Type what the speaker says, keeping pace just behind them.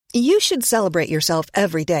You should celebrate yourself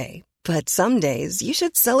every day, but some days you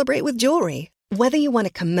should celebrate with jewelry. Whether you want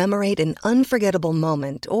to commemorate an unforgettable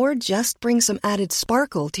moment or just bring some added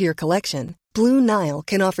sparkle to your collection, Blue Nile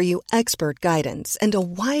can offer you expert guidance and a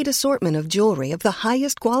wide assortment of jewelry of the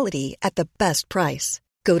highest quality at the best price.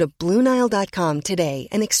 Go to BlueNile.com today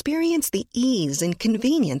and experience the ease and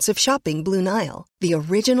convenience of shopping Blue Nile, the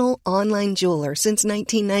original online jeweler since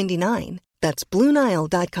 1999. That's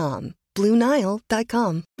BlueNile.com.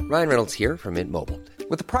 BlueNile.com. Ryan Reynolds here from Mint Mobile.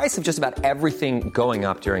 With the price of just about everything going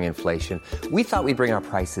up during inflation, we thought we'd bring our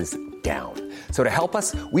prices down. So to help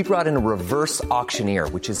us, we brought in a reverse auctioneer,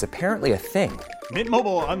 which is apparently a thing. Mint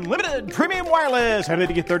Mobile Unlimited Premium Wireless. How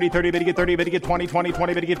to get 30, 30, bit to get 30, bit to get 20, 20,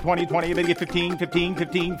 20, bit to get 20, 20, bit to get 15, 15,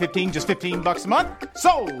 15, 15, just $15 a month?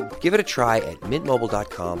 Sold! Give it a try at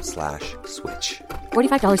mintmobile.com/switch.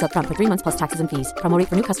 $45 up front for 3 months plus taxes and fees. Promo rate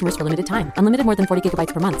for new customers for limited time. Unlimited more than 40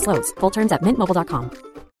 gigabytes per month. Slows full terms at mintmobile.com.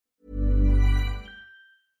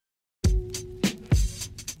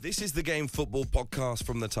 This is the Game Football Podcast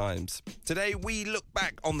from The Times. Today we look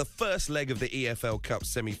back on the first leg of the EFL Cup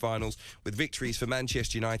semi-finals with victories for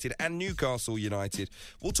Manchester United and Newcastle United.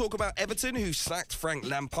 We'll talk about Everton, who sacked Frank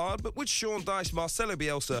Lampard, but would Sean Dyche, Marcelo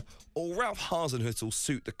Bielsa or Ralph Hasenhüttl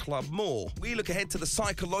suit the club more? We look ahead to the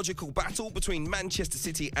psychological battle between Manchester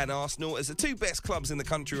City and Arsenal as the two best clubs in the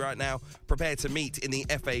country right now prepare to meet in the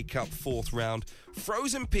FA Cup fourth round.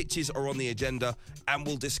 Frozen pitches are on the agenda, and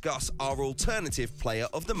we'll discuss our alternative player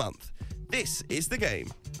of the month. This is The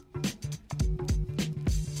Game.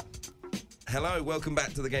 Hello, welcome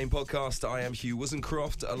back to The Game Podcast. I am Hugh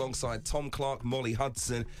Wisencroft, alongside Tom Clark, Molly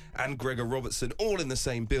Hudson and Gregor Robertson, all in the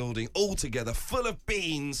same building, all together, full of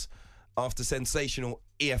beans, after sensational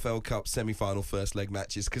EFL Cup semi-final first leg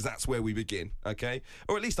matches, because that's where we begin, okay?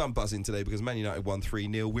 Or at least I'm buzzing today because Man United won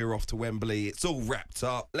 3-0. We're off to Wembley. It's all wrapped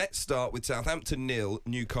up. Let's start with Southampton 0,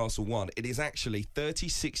 Newcastle 1. It is actually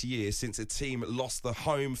 36 years since a team lost the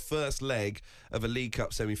home first leg of a League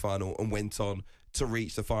Cup semi-final and went on to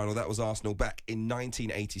reach the final. That was Arsenal back in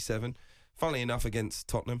 1987. Funnily enough, against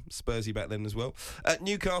Tottenham, Spursy back then as well.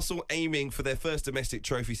 Newcastle aiming for their first domestic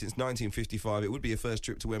trophy since 1955. It would be a first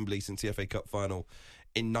trip to Wembley since the FA Cup final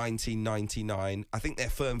in 1999. I think they're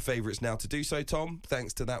firm favourites now to do so, Tom,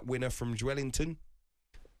 thanks to that winner from Dwellington.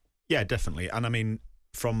 Yeah, definitely. And I mean,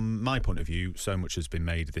 from my point of view, so much has been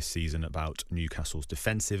made this season about Newcastle's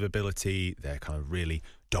defensive ability, their kind of really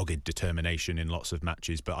dogged determination in lots of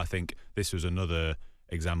matches. But I think this was another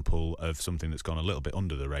example of something that's gone a little bit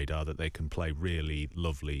under the radar, that they can play really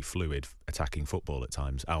lovely, fluid attacking football at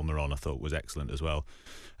times. Almiron, I thought, was excellent as well.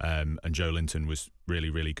 And Joe Linton was really,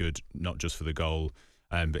 really good, not just for the goal,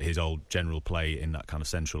 but his old general play in that kind of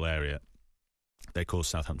central area. They caused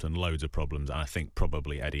Southampton loads of problems, and I think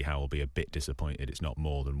probably Eddie Howe will be a bit disappointed it's not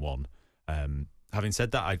more than one. Having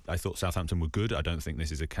said that, I thought Southampton were good. I don't think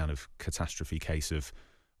this is a kind of catastrophe case of,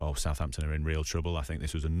 oh, Southampton are in real trouble. I think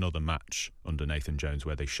this was another match under Nathan Jones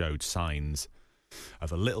where they showed signs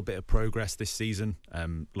of a little bit of progress this season,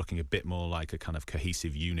 looking a bit more like a kind of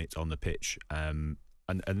cohesive unit on the pitch. And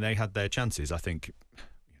they had their chances. I think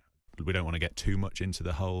we don't want to get too much into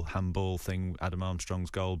the whole handball thing, Adam Armstrong's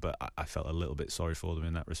goal, but I felt a little bit sorry for them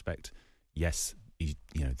in that respect. Yes, the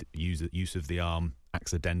use of the arm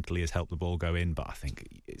accidentally has helped the ball go in, but I think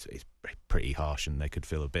it's pretty harsh and they could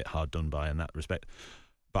feel a bit hard done by in that respect.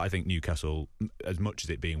 But I think Newcastle, as much as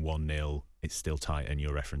it being 1-0, it's still tight, and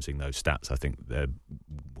you're referencing those stats. I think they're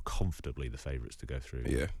comfortably the favourites to go through.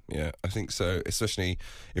 Yeah, I think so, especially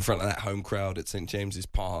in front of that home crowd at St James's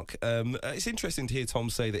Park. It's interesting to hear Tom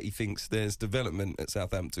say that he thinks there's development at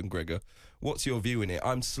Southampton, Gregor. What's your view in it?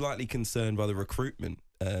 I'm slightly concerned by the recruitment.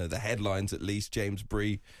 The headlines, at least, James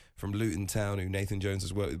Bree from Luton Town, who Nathan Jones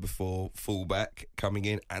has worked with before, fullback, coming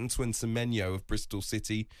in. Antoine Semenyo of Bristol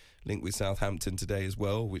City, linked with Southampton today as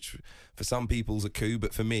well, which for some people is a coup,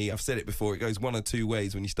 but for me, I've said it before, it goes one or two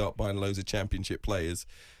ways when you start buying loads of championship players.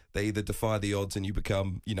 They either defy the odds and you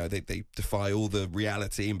become, they defy all the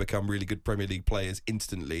reality and become really good Premier League players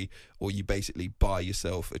instantly, or you basically buy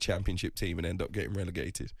yourself a championship team and end up getting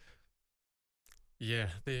relegated. Yeah,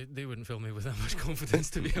 they wouldn't fill me with that much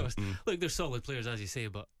confidence, to be honest. Look, they're solid players, as you say,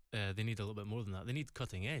 but they need a little bit more than that. They need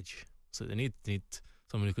cutting edge. So they need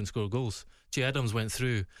someone who can score goals. Che Adams went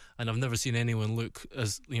through, and I've never seen anyone look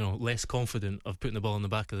as less confident of putting the ball in the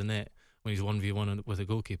back of the net when he's 1v1 with a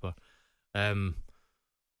goalkeeper. But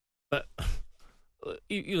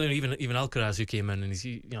even Alcaraz, who came in, and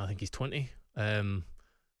I think he's 20.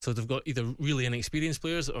 So they've got either really inexperienced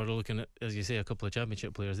players, or they're looking at, as you say, a couple of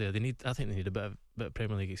Championship players there. I think they need a bit of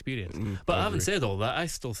Premier League experience. But having said all that, I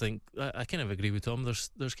still think I kind of agree with Tom.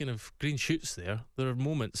 There's kind of green shoots there. There are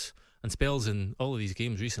moments and spells in all of these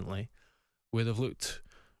games recently where they've looked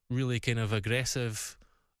really kind of aggressive,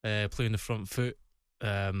 playing the front foot.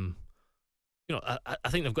 I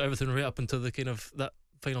think they've got everything right up until the kind of that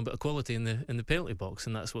final bit of quality in the penalty box,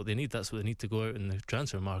 and that's what they need. That's what they need to go out in the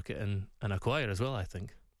transfer market and acquire as well, I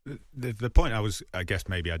think. The point I guess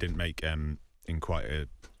maybe I didn't make in quite a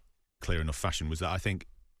clear enough fashion was that I think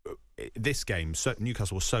this game,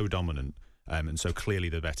 Newcastle was so dominant and so clearly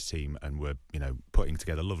the better team, and were putting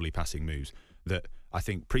together lovely passing moves, that I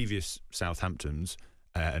think previous Southamptons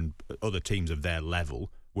and other teams of their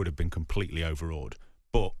level would have been completely overawed.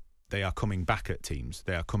 But they are coming back at teams.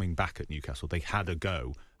 They are coming back at Newcastle. They had a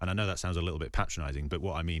go, and I know that sounds a little bit patronising, but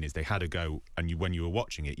what I mean is they had a go, and when you were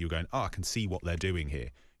watching it, you were going, I can see what they're doing here.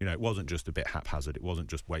 It wasn't just a bit haphazard. It wasn't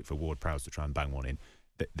just wait for Ward-Prowse to try and bang one in.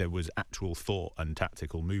 There was actual thought and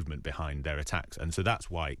tactical movement behind their attacks, and so that's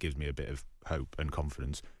why it gives me a bit of hope and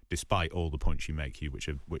confidence, despite all the points you make, Hugh,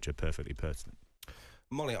 which are perfectly pertinent.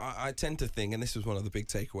 Molly, I tend to think, and this was one of the big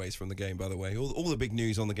takeaways from the game, by the way, all the big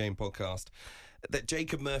news on the Game podcast, that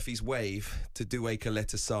Jacob Murphy's wave to Doué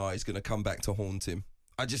Coletta Sarr is going to come back to haunt him.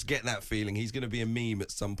 I just get that feeling. He's going to be a meme at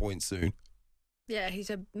some point soon. Yeah, he's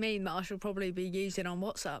a meme that I shall probably be using on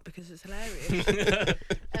WhatsApp because it's hilarious.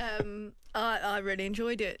 I really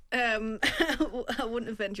enjoyed it. I wouldn't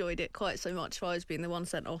have enjoyed it quite so much if I was being the one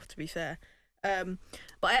sent off, to be fair. But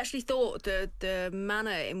I actually thought the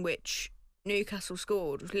manner in which Newcastle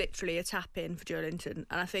scored was literally a tap-in for Joelinton,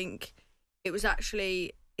 and I think it was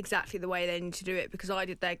actually exactly the way they need to do it, because I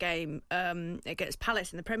did their game against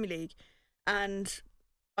Palace in the Premier League, and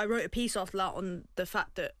I wrote a piece after that on the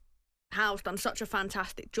fact that Howe's done such a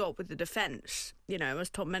fantastic job with the defence, as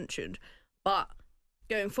Tom mentioned, but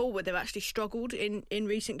going forward they've actually struggled in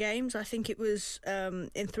recent games. I think it was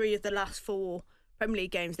in 3 of the last 4 Premier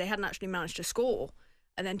League games they hadn't actually managed to score,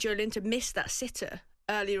 and then Joelinton missed that sitter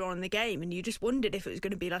earlier on in the game, and you just wondered if it was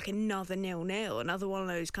going to be like another 0-0, another one of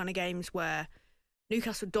those kind of games where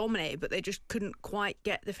Newcastle dominated but they just couldn't quite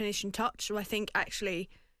get the finishing touch. So I think actually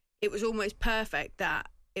it was almost perfect that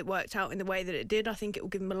it worked out in the way that it did. I think it will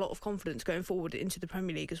give him a lot of confidence going forward into the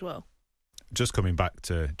Premier League as well. Just coming back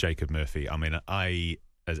to Jacob Murphy, I mean, I,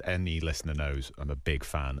 as any listener knows, I'm a big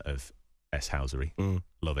fan of S-Housery.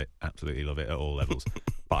 Love it, absolutely love it at all levels.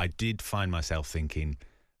 But I did find myself thinking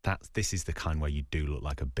that this is the kind where you do look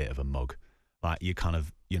like a bit of a mug. Like you kind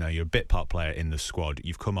of, you're a bit part player in the squad.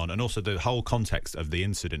 You've come on, and also the whole context of the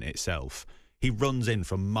incident itself. He runs in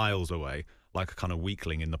from miles away like a kind of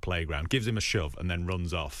weakling in the playground, gives him a shove and then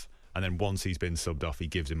runs off. And then once he's been subbed off, he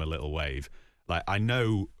gives him a little wave. Like, I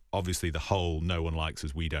know, obviously, the whole no one likes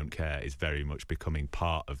us, we don't care is very much becoming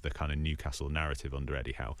part of the kind of Newcastle narrative under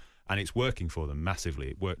Eddie Howe. And it's working for them massively.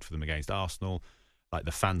 It worked for them against Arsenal. Like,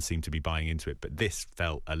 the fans seem to be buying into it. But this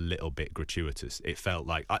felt a little bit gratuitous. It felt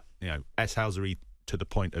like, S-Housery to the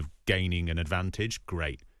point of gaining an advantage,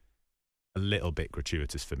 great. A little bit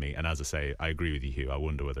gratuitous for me, and as I say, I agree with you, Hugh. I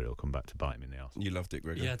wonder whether it'll come back to bite him in the arse. You loved it,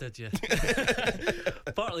 Gregor. Yeah, I did, yeah.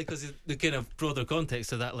 Partly because the kind of broader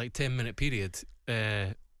context of that 10-minute period,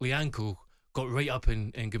 Lianco got right up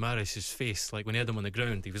in Guimaraes' face. Like when he had him on the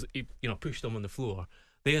ground, he pushed him on the floor.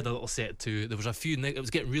 They had a little set too. There was a few. It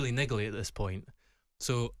was getting really niggly at this point.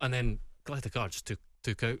 So, and then Coletta just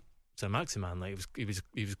took out Saint-Maximin. Like he was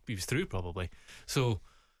through probably. So.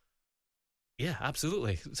 Yeah,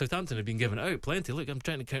 absolutely. Southampton have been given out plenty. Look, I'm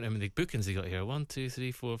trying to count how many bookings they got here. 1, 2,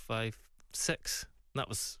 3, 4, 5, 6. And that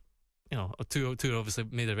was, two obviously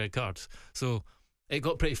made their red cards. So it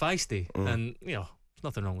got pretty feisty. And, there's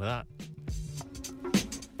nothing wrong with that.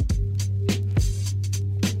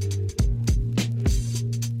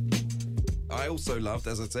 I also loved,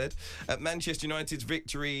 as I said, Manchester United's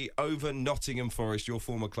victory over Nottingham Forest, your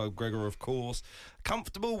former club, Gregor, of course.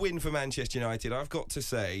 Comfortable win for Manchester United. I've got to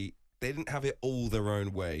say, they didn't have it all their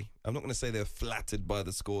own way. I'm not going to say they're flattered by the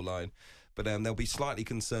scoreline, but they'll be slightly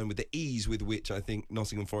concerned with the ease with which I think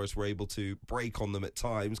Nottingham Forest were able to break on them at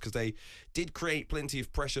times, because they did create plenty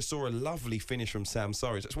of pressure. Saw a lovely finish from Sam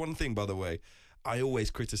Surridge. That's one thing, by the way, I always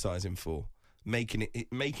criticise him for. Making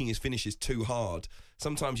his finishes too hard.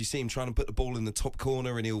 Sometimes you see him trying to put the ball in the top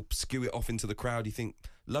corner and he'll skew it off into the crowd. You think,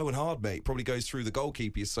 low and hard, mate. Probably goes through the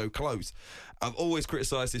goalkeeper. He's so close. I've always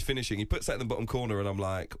criticised his finishing. He puts that in the bottom corner and I'm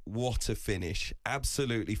like, what a finish.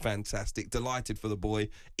 Absolutely fantastic. Delighted for the boy,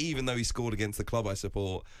 even though he scored against the club I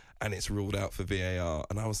support and it's ruled out for VAR.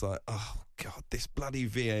 And I was like, oh, God, this bloody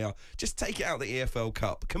VAR. Just take it out the EFL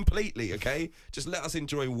Cup completely, okay? Just let us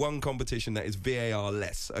enjoy one competition that is VAR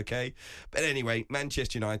less, okay? But anyway,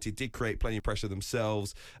 Manchester United did create plenty of pressure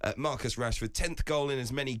themselves. Marcus Rashford, 10th goal in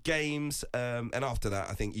as many games. And after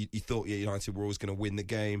that, I think you thought United were always going to win the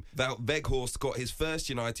game. Wout Weghorst got his first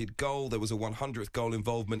United goal. There was a 100th goal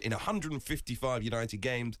involvement in 155 United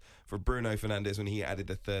games for Bruno Fernandes when he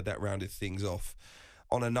added a third. That rounded things off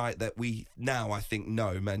on a night that we now, I think,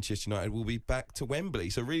 know Manchester United will be back to Wembley.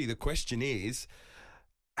 So really the question is,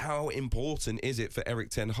 how important is it for Erik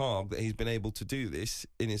ten Hag that he's been able to do this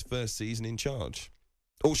in his first season in charge?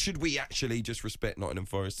 Or should we actually just respect Nottingham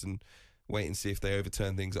Forest and wait and see if they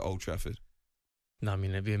overturn things at Old Trafford? No, I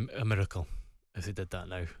mean, it'd be a miracle if they did that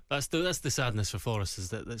now. That's the sadness for Forest, is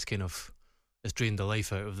that it's kind of, it's drained the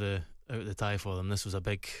life out of the tie for them. This was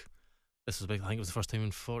big. I think it was the first time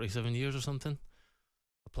in 47 years or something.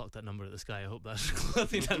 I plucked that number at the sky. I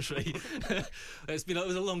think that's right. It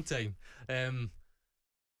was a long time.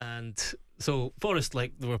 And so Forest,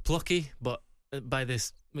 they were plucky, but by the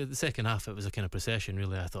second half it was a kind of procession,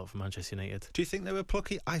 really, I thought, for Manchester United. Do you think they were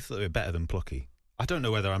plucky? I thought they were better than plucky. I don't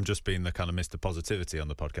know whether I'm just being the kind of Mr. Positivity on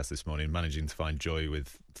the podcast this morning, managing to find joy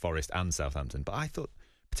with Forest and Southampton, but I thought,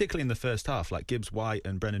 particularly in the first half, like Gibbs White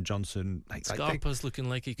and Brennan Johnson, Scarpa's looking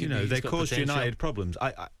like he could. They caused United problems.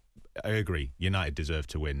 I agree. United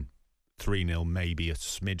deserved to win. 3-0, maybe a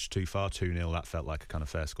smidge too far. 2-0, that felt like a kind of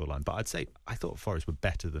fair scoreline. But I'd say I thought Forest were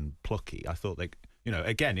better than plucky. I thought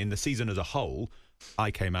again, in the season as a whole, I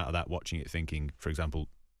came out of that watching it thinking, for example,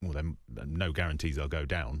 well, there no guarantees they'll go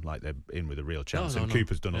down. Like, they're in with a real chance. No.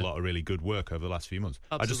 Cooper's done a lot of really good work over the last few months.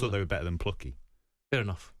 Absolutely. I just thought they were better than plucky. Fair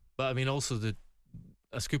enough. But I mean, also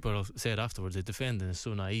as Cooper said afterwards, the defending is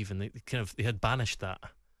so naive, and they had banished that.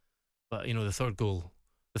 But the third goal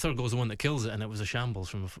is the one that kills it, and it was a shambles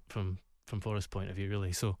from Forest's point of view,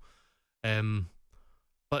 really. So,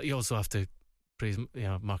 but you also have to praise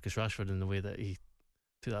Marcus Rashford in the way that he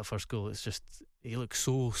took that first goal. It's just, he looks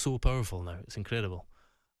so powerful now. It's incredible.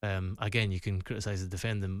 Again, you can criticise the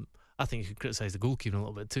defending. I think you could criticise the goalkeeping a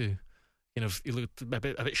little bit too. He looked a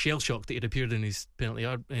bit shell shocked that he'd appeared in his penalty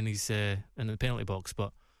in the penalty box,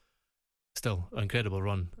 but still, an incredible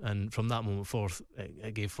run. And from that moment forth,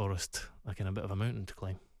 it gave Forest a bit of a mountain to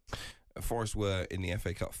climb. Forest were in the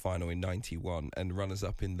FA Cup final in 91 and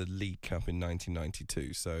runners-up in the League Cup in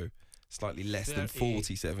 1992, so slightly less than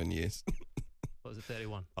 47 years. What was it,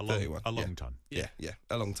 31? A long time. Yeah,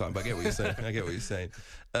 a long time, but I get what you're saying.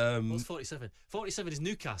 What's 47? 47 is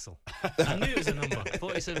Newcastle. I knew it was a number.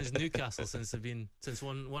 47 is Newcastle since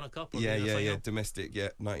won a cup. Yeah. Domestic,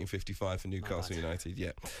 1955 for Newcastle United,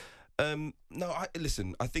 yeah. I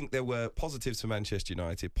think there were positives for Manchester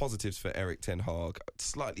United, positives for Erik ten Hag.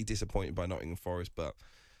 Slightly disappointed by Nottingham Forest, but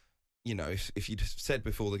if you'd said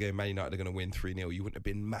before the game Man United are going to win 3-0, you wouldn't have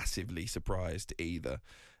been massively surprised either.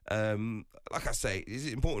 Like I say,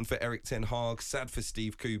 it's important for Erik ten Hag, sad for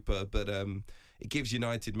Steve Cooper, but it gives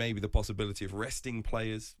United maybe the possibility of resting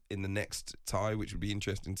players in the next tie, which would be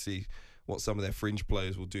interesting to see what some of their fringe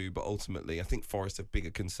players will do. But ultimately, I think Forest have bigger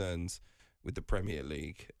concerns with the Premier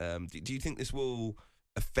League. Do you think this will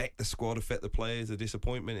affect the squad, affect the players, a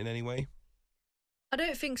disappointment in any way? I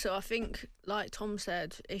don't think so. I think, like Tom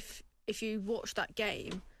said, if you watch that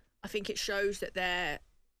game, I think it shows that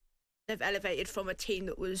they've elevated from a team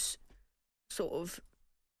that was sort of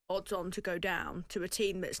odds on to go down to a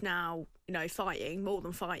team that's now, fighting, more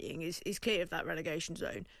than fighting, is clear of that relegation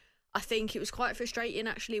zone. I think it was quite frustrating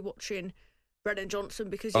actually watching Brennan Johnson,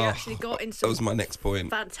 because he actually got in some that was my next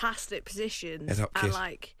point. Fantastic positions,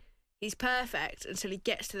 and he's perfect until he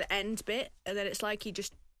gets to the end bit, and then it's like he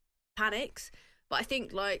just panics. But I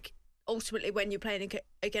think ultimately when you're playing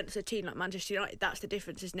against a team like Manchester United, that's the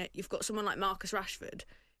difference, isn't it? You've got someone like Marcus Rashford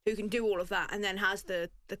who can do all of that and then has the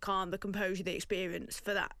calm, the composure, the experience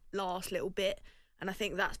for that last little bit. And I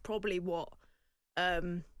think that's probably what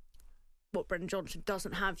Brendan Johnson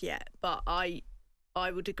doesn't have yet. But I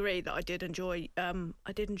would agree that I did enjoy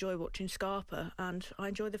watching Scarpa, and I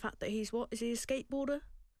enjoy the fact that is he a skateboarder?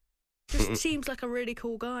 Just seems like a really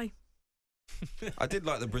cool guy. I did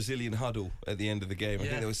like the Brazilian huddle at the end of the game. I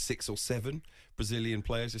think there was 6 or 7 Brazilian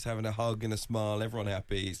players just having a hug and a smile, everyone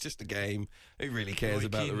happy. It's just a game. Who really cares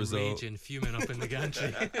about the result? Raging, fuming up in the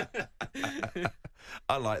gantry.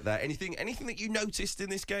 I like that. Anything that you noticed in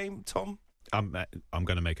this game, Tom? I'm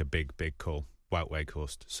going to make a big call. Wout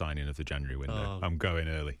Weghorst signing of the January window. Oh. I'm going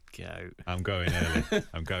early. Get out. I'm going early.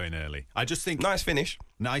 I'm going early. I just think Nice finish.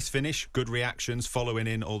 nice finish, good reactions, following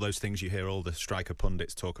in all those things you hear all the striker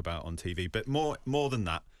pundits talk about on TV. But more than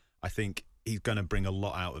that, I think he's going to bring a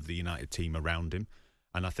lot out of the United team around him.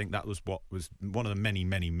 And I think that was what was one of the many,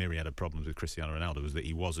 many myriad of problems with Cristiano Ronaldo, was that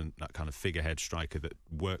he wasn't that kind of figurehead striker that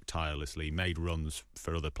worked tirelessly, made runs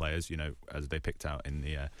for other players, you know, as they picked out in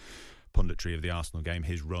the punditry of the Arsenal game.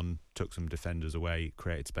 His run took some defenders away,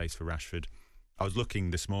 created space for Rashford. I was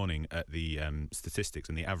looking this morning at the statistics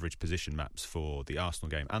and the average position maps for the Arsenal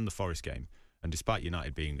game and the Forest game. And despite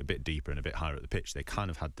United being a bit deeper and a bit higher at the pitch, they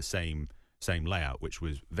kind of had the same layout, which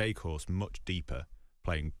was Weghorst much deeper,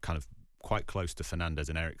 playing kind of quite close to Fernandes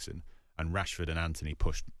and Eriksen, and Rashford and Antony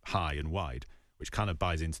pushed high and wide, which kind of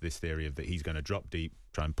buys into this theory of that he's going to drop deep,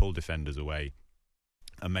 try and pull defenders away,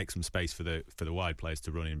 and make some space for the wide players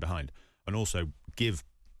to run in behind, and also give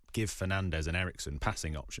Fernandes and Eriksen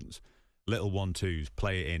passing options, little 1-2s,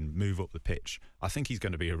 play it in, move up the pitch. I think he's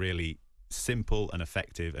going to be a really simple and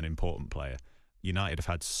effective and important player. United have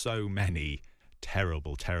had so many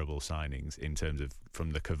terrible signings in terms of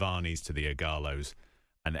from the Cavani's to the Igalos,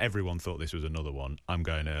 and everyone thought this was another one. I'm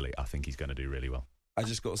going early. I think he's going to do really well. I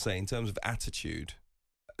just got to say, in terms of attitude,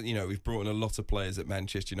 you know, we've brought in a lot of players at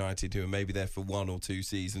Manchester United who are maybe there for 1 or 2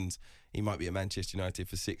 seasons. He might be at Manchester United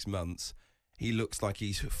for 6 months. He looks like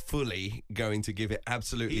he's fully going to give it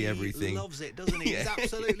absolutely everything. He loves it, doesn't he? Yeah. He's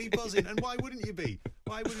absolutely buzzing. And why wouldn't you be?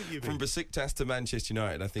 Why wouldn't you be? From Besiktas to Manchester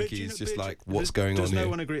United, I think But he's you know- just but like, what's going on Does here? no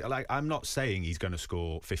one agree? Like, I'm not saying he's going to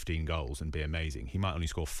score 15 goals and be amazing. He might only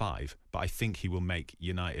score 5, but I think he will make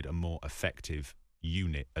United a more effective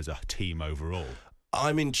unit as a team overall.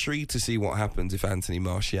 I'm intrigued to see what happens if Anthony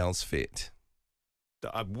Martial's fit.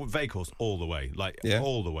 Weghorst all the way,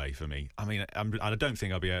 all the way for me. I mean, I don't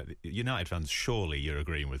think I'll be United fans. Surely you're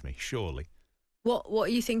agreeing with me. Surely. What are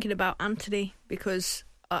you thinking about Anthony? Because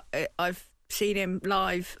I've seen him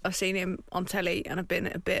live, I've seen him on telly, and I've been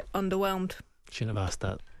a bit underwhelmed. Shouldn't have asked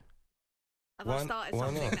that. Have I started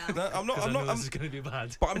something not? now? No, I'm not. 'Cause I I'm know not. this is going to be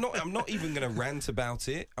bad. But I'm not even going to rant about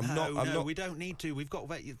it. I'm not. We don't need to. We've got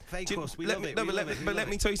Weghorst. We let love me, it. no, we but love let, it, me, we but let love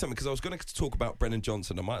me it. tell you something, because I was going to talk about Brennan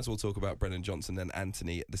Johnson. I might as well talk about Brennan Johnson and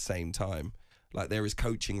Anthony at the same time. Like, there is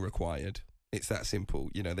coaching required. It's that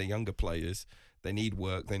simple. You know, they're younger players. They need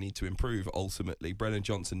work. They need to improve. Ultimately, Brennan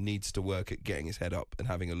Johnson needs to work at getting his head up and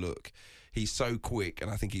having a look. He's so quick,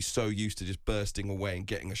 and I think he's so used to just bursting away and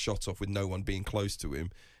getting a shot off with no one being close to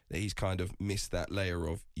him, that he's kind of missed that layer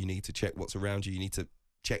of, you need to check what's around you. You need to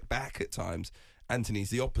check back at times. Anthony's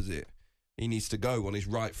the opposite. He needs to go on his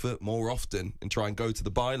right foot more often and try and go to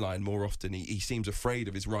the byline more often. He seems afraid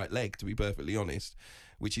of his right leg, to be perfectly honest,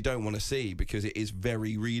 which you don't want to see, because it is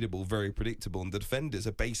very readable, very predictable, and the defenders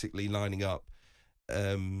are basically lining up,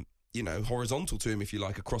 horizontal to him, if you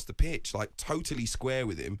like, across the pitch, like totally square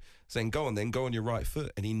with him, saying, go on your right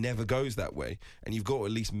foot. And he never goes that way. And you've got to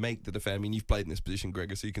at least make the defender, I mean, you've played in this position,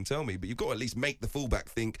 Gregor, so you can tell me, but you've got to at least make the fullback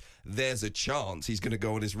think there's a chance he's going to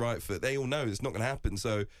go on his right foot. They all know it's not going to happen.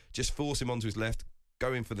 So just force him onto his left,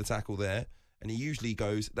 go in for the tackle there. And he usually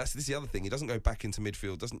goes, this is the other thing, he doesn't go back into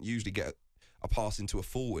midfield, doesn't usually get a pass into a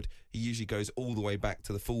forward. He usually goes all the way back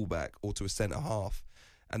to the fullback or to a centre half.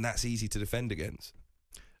 And that's easy to defend against.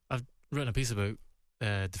 I've written a piece about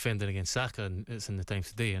defending against Saka, and it's in the Times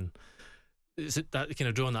today, and that kind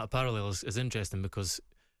of drawing that parallel is interesting, because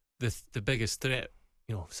the biggest threat,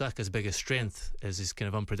 Saka's biggest strength is his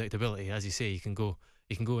kind of unpredictability. As you say, he can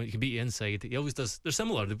beat you inside. He always does. They're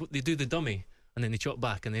similar. They do the dummy, and then they chop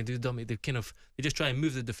back, and they do the dummy. They just try and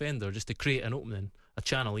move the defender just to create an opening, a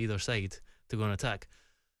channel either side to go and attack.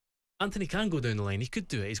 Anthony can go down the line. He could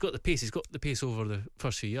do it. He's got the pace. He's got the pace over the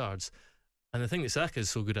first few yards. And the thing that Saka is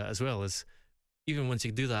so good at as well is, even once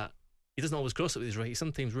you do that, he doesn't always cross it with his right. He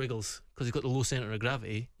sometimes wriggles, because he's got the low centre of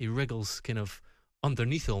gravity. He wriggles kind of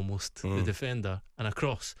underneath almost the defender and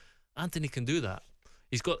across. Anthony can do that.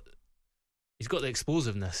 He's got the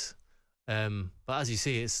explosiveness. But as you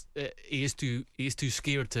say, he is too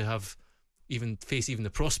scared to face even the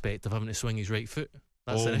prospect of having to swing his right foot.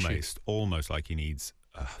 That's an issue. Almost like he needs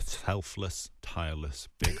a selfless, tireless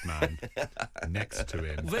big man next to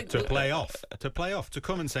him to play off, to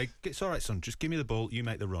come and say, it's all right, son, just give me the ball, you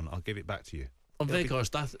make the run, I'll give it back to you. On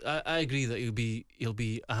Weghorst, I agree that he'll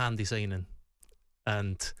be a handy signing,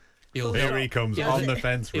 and Here he comes on the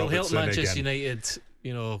fence. He'll help Robertson Manchester again.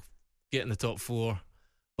 United, get in the top 4.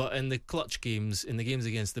 But in the clutch games, in the games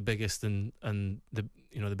against the biggest and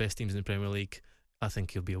the best teams in the Premier League, I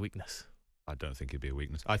think he'll be a weakness. I don't think it'd be a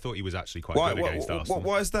weakness. I thought he was actually quite good against Arsenal.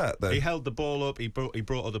 Why is that, though? He held the ball up. He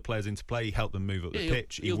brought other players into play. He helped them move up the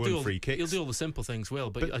pitch. He won free kicks. He'll do all the simple things well,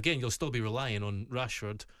 but again, you'll still be relying on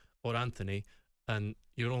Rashford or Anthony, and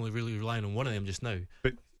you're only really relying on one of them just now.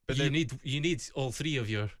 But you need all three of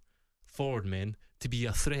your forward men to be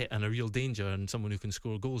a threat and a real danger and someone who can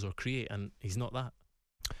score goals or create, and he's not that.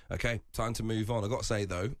 Okay, time to move on. I've got to say,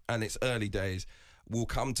 though, and it's early days, we'll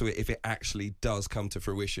come to it if it actually does come to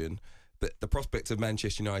fruition, but the prospect of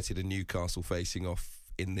Manchester United and Newcastle facing off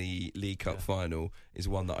in the League Cup final is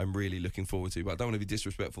one that I'm really looking forward to, but I don't want to be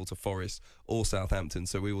disrespectful to Forest or Southampton,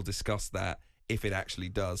 so we will discuss that if it actually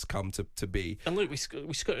does come to be. And look, we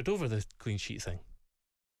skirted over the clean sheet thing.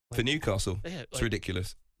 For Newcastle? Yeah, it's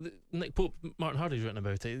ridiculous. Nick Pope, Martin Hardy's written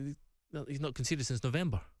about it. He's not conceded since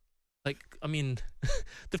November. Like, I mean,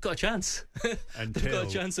 they've got a chance. They've got a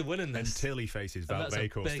chance of winning this. Until he faces Val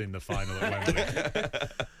Bakehorst in the final at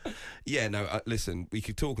Wembley. Yeah, no, listen, we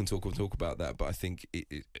could talk about that, but I think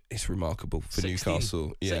it's remarkable for 16,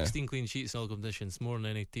 Newcastle. 16 clean sheets in all competitions, more than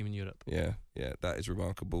any team in Europe. Yeah, that is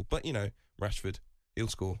remarkable. But, Rashford, he'll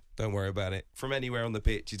score. Don't worry about it. From anywhere on the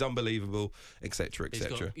pitch, he's unbelievable, etc.,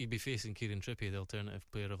 etc. He'd be facing Kieran Trippier, the alternative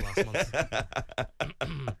player of last month.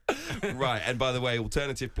 Right, and by the way,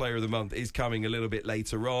 alternative player of the month is coming a little bit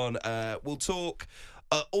later on. We'll talk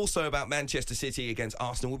also about Manchester City against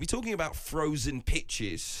Arsenal. We'll be talking about frozen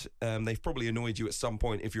pitches. They've probably annoyed you at some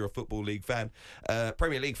point if you're a Football League fan.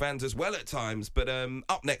 Premier League fans as well at times. But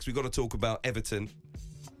up next, we've got to talk about Everton.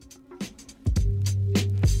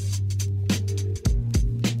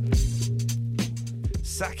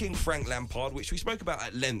 Sacking Frank Lampard, which we spoke about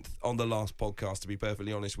at length on the last podcast, to be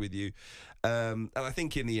perfectly honest with you. And I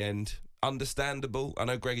think in the end, understandable. I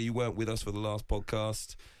know, Gregor, you weren't with us for the last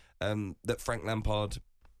podcast, that Frank Lampard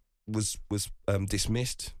was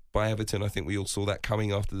dismissed by Everton. I think we all saw that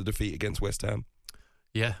coming after the defeat against West Ham.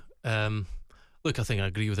 Yeah. Look, I think I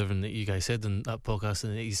agree with everything that you guys said in that podcast.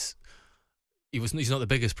 And he's not the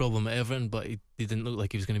biggest problem at Everton, but he didn't look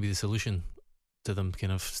like he was going to be the solution to them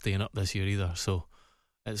kind of staying up this year either. So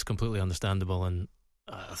it's completely understandable, and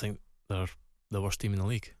I think they're the worst team in the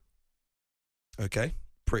league. Okay,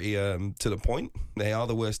 pretty to the point. They are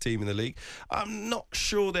the worst team in the league. I'm not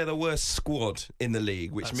sure they're the worst squad in the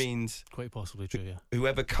league, which means quite possibly true, yeah.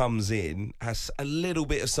 Whoever comes in has a little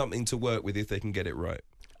bit of something to work with if they can get it right.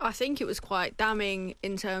 I think it was quite damning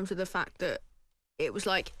in terms of the fact that it was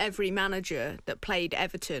like every manager that played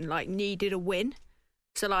Everton needed a win.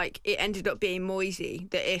 So, it ended up being Moisey,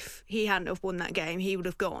 that if he hadn't have won that game, he would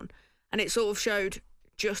have gone. And it sort of showed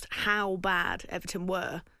just how bad Everton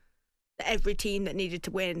were, that every team that needed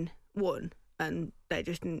to win won, and they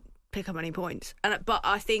just didn't pick up any points. But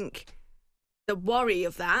I think the worry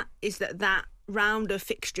of that is that round of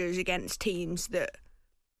fixtures against teams that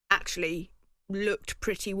actually looked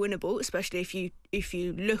pretty winnable, especially if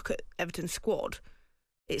you look at Everton's squad,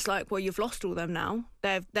 it's like, well, you've lost all them now.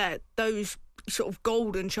 They're those sort of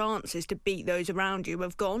golden chances to beat those around you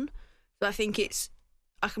have gone. So I think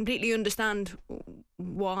I completely understand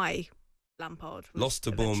why Lampard was lost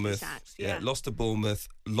to Bournemouth. Sacked. Lost to Bournemouth,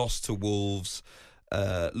 lost to Wolves,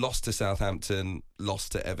 lost to Southampton,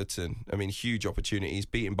 lost to Everton. I mean, huge opportunities.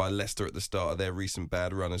 Beaten by Leicester at the start of their recent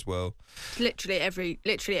bad run as well. Literally every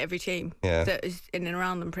team that is in and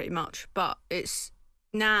around them, pretty much. But it's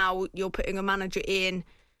now you're putting a manager in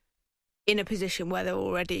a position where they're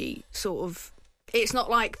already sort of, it's not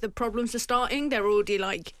like the problems are starting, they're already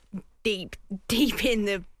deep in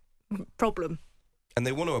the problem. And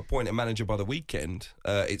they want to appoint a manager by the weekend.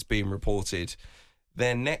 It's being reported.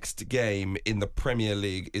 Their next game in the Premier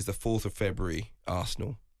League is the 4th of February,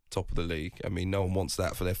 Arsenal, top of the league. I mean, no one wants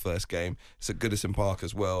that for their first game. It's at Goodison Park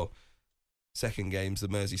as well. Second game's the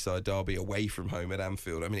Merseyside derby away from home at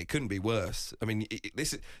Anfield. I mean, it couldn't be worse. I mean,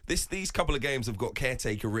 these couple of games have got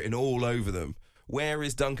caretaker written all over them. Where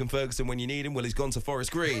is Duncan Ferguson when you need him? Well, he's gone to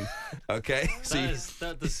Forest Green. Okay,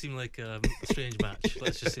 that does seem like a strange match.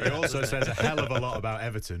 Let's just say. It also says a hell of a lot about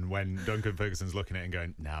Everton when Duncan Ferguson's looking at it and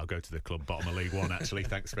going, "Now I'll go to the club bottom of League One." Actually,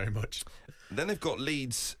 thanks very much. Then they've got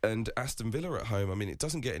Leeds and Aston Villa at home. I mean, it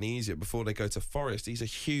doesn't get any easier before they go to Forest. These are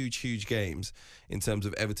huge games in terms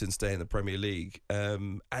of Everton staying in the Premier League.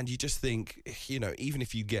 And you just think, even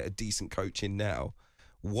if you get a decent coach in now,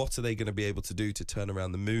 what are they going to be able to do to turn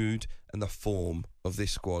around the mood and the form of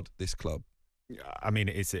this squad, this club? I mean,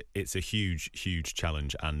 it's a huge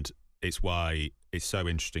challenge, and it's why it's so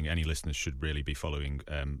interesting. Any listeners should really be following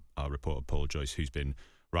our reporter Paul Joyce, who's been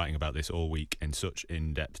writing about this all week in such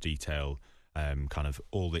in-depth detail, kind of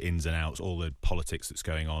all the ins and outs, all the politics that's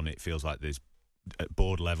going on. It feels like there's at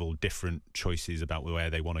board level different choices about where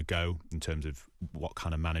they want to go in terms of what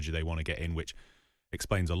kind of manager they want to get in, which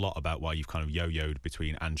explains a lot about why you've kind of yo-yoed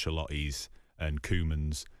between Ancelotti's and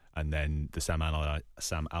Koeman's and then the Sam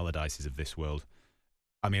Allardyces of this world.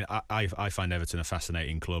 I mean, I find Everton a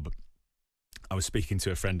fascinating club. I was speaking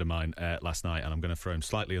to a friend of mine last night, and I'm going to throw him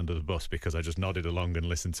slightly under the bus because I just nodded along and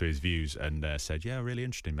listened to his views and said, yeah, really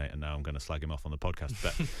interesting, mate, and now I'm going to slag him off on the podcast.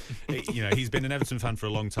 But, he's been an Everton fan for a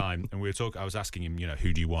long time, and I was asking him,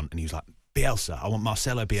 who do you want? And he was like, Bielsa. I want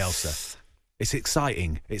Marcelo Bielsa. It's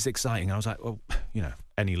exciting. And I was like, well,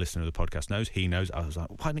 any listener of the podcast knows. He knows. I was like,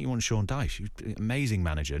 why don't you want Sean Dyche? Amazing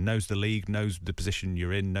manager, knows the league, knows the position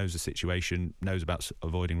you're in, knows the situation, knows about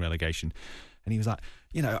avoiding relegation. And he was like,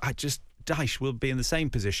 Dyche will be in the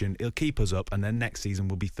same position, he'll keep us up, and then next season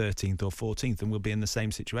we'll be 13th or 14th and we'll be in the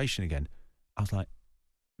same situation again. I was like,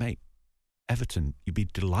 mate, Everton, you'd be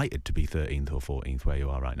delighted to be 13th or 14th where you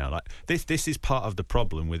are right now. Like this is part of the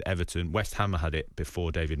problem with Everton. West Ham had it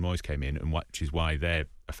before David Moyes came in, and which is why they're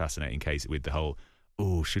a fascinating case with the whole,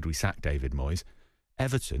 should we sack David Moyes?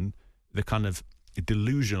 Everton, the kind of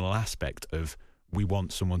delusional aspect of we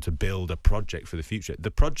want someone to build a project for the future.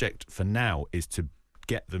 The project for now is to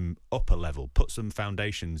get them up a level, put some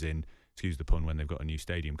foundations in, excuse the pun when they've got a new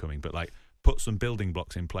stadium coming, but put some building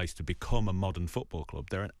blocks in place to become a modern football club.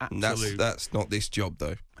 They're an absolute... That's not this job,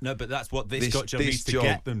 though. No, but that's what this job needs to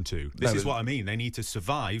get them to. This is what I mean. They need to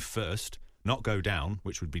survive first, not go down,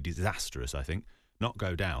 which would be disastrous, I think, not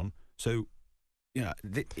go down. So,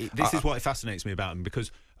 this is what fascinates me about them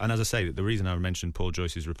because, and as I say, the reason I mentioned Paul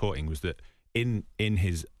Joyce's reporting was that in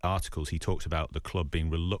his articles, he talks about the club being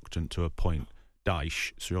reluctant to appoint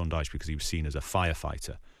Sean Dyche, because he was seen as a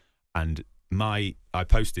firefighter. And I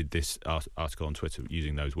posted this article on Twitter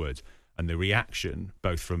using those words, and the reaction,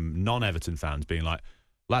 both from non-Everton fans being like,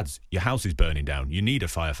 lads, your house is burning down, you need a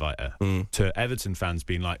firefighter, to Everton fans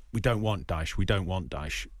being like, we don't want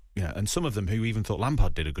Dyche. And some of them who even thought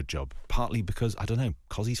Lampard did a good job, partly because, I don't know,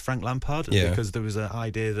 because he's Frank Lampard, because there was an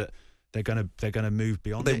idea that they're gonna move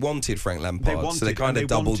beyond. They wanted Frank Lampard, so they kind of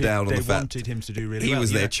doubled down on the fact they wanted him to do really well. He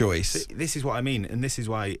was their choice. This is what I mean, and this is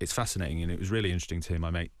why it's fascinating. And it was really interesting to hear my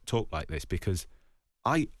mate talk like this, because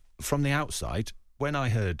from the outside, when I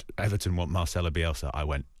heard Everton want Marcelo Bielsa, I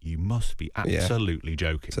went, "You must be absolutely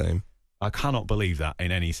joking." Same. I cannot believe that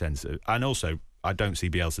in any sense. And also, I don't see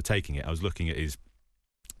Bielsa taking it. I was looking at his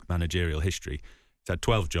managerial history. He's had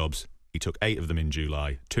 12 jobs. He took 8 of them in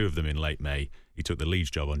July, 2 of them in late May. He took the Leeds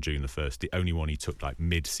job on June the 1st. The only one he took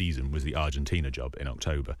mid-season was the Argentina job in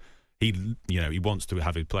October. He wants to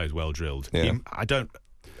have his players well drilled. Yeah.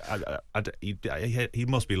 He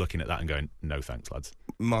must be looking at that and going, no thanks, lads.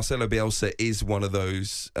 Marcelo Bielsa is one of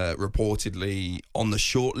those reportedly on the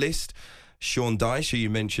short list. Sean Dyche, who you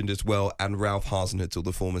mentioned as well, and Ralph Hasenhüttl,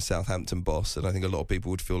 the former Southampton boss. And I think a lot of people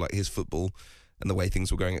would feel like his football and the way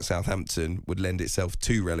things were going at Southampton would lend itself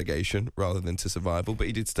to relegation rather than to survival. But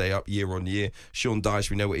he did stay up year on year. Sean Dyche,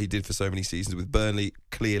 we know what he did for so many seasons with Burnley,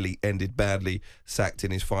 clearly ended badly, sacked in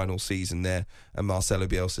his final season there. And Marcelo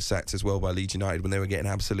Bielsa sacked as well by Leeds United when they were getting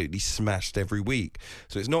absolutely smashed every week.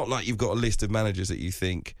 So it's not like you've got a list of managers that you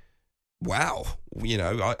think, wow,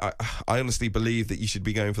 I honestly believe that you should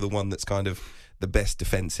be going for the one that's kind of the best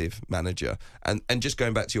defensive manager. And just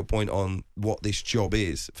going back to your point on what this job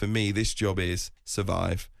is, for me, this job is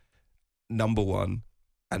survive, number one,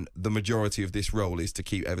 and the majority of this role is to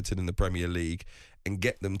keep Everton in the Premier League and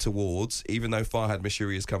get them towards, even though Farhad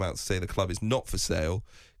Mashiri has come out to say the club is not for sale,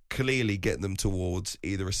 clearly get them towards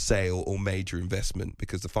either a sale or major investment,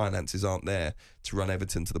 because the finances aren't there to run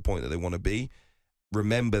Everton to the point that they want to be.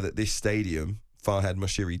 Remember that this stadium, Farhad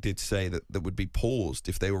Mashiri did say that would be paused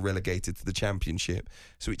if they were relegated to the Championship.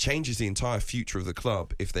 So it changes the entire future of the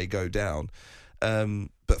club if they go down.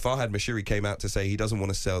 But Farhad Mashiri came out to say he doesn't want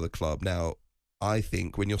to sell the club. Now, I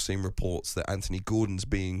think when you're seeing reports that Anthony Gordon's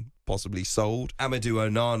being possibly sold, Amadou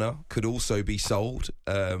Onana could also be sold,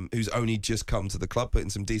 who's only just come to the club, putting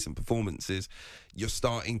some decent performances, you're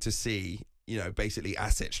starting to see basically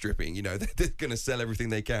asset stripping. They're going to sell everything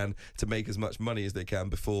they can to make as much money as they can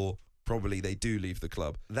before probably they do leave the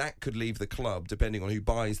club. That could leave the club, depending on who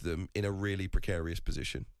buys them, in a really precarious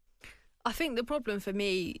position. I think the problem for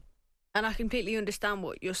me, and I completely understand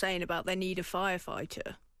what you're saying about they need a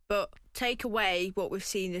firefighter, but take away what we've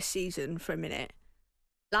seen this season for a minute.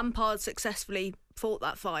 Lampard successfully fought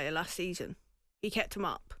that fire last season. He kept them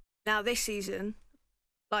up. Now this season,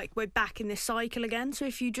 we're back in this cycle again. So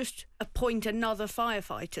if you just appoint another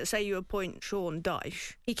firefighter, say you appoint Sean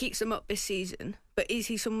Dyche, he keeps them up this season, but is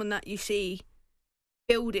he someone that you see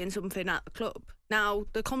building something at the club? Now,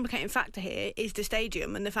 the complicating factor here is the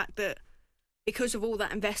stadium and the fact that because of all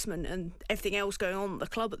that investment and everything else going on at the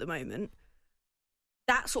club at the moment,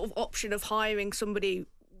 that sort of option of hiring somebody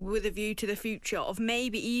with a view to the future, of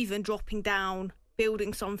maybe even dropping down,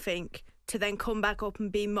 building something to then come back up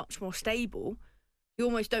and be much more stable, you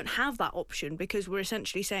almost don't have that option, because we're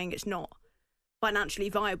essentially saying it's not financially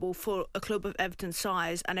viable for a club of Everton's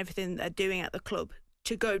size and everything they're doing at the club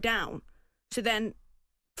to go down. So then,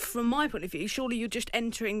 from my point of view, surely you're just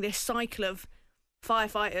entering this cycle of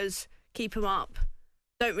firefighters, keep them up,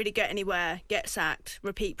 don't really get anywhere, get sacked,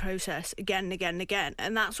 repeat process again and again and again,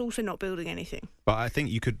 and that's also not building anything. But I think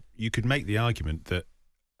you could make the argument that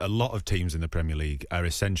a lot of teams in the Premier League are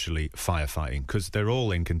essentially firefighting, because they're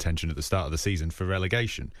all in contention at the start of the season for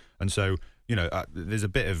relegation. And so, there's a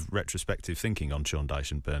bit of retrospective thinking on Sean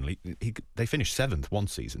Dyche and Burnley. They finished 7th one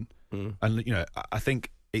season. And, I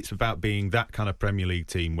think it's about being that kind of Premier League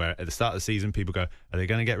team where at the start of the season people go, are they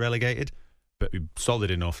going to get relegated? But be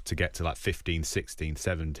solid enough to get to like 15th, 16th,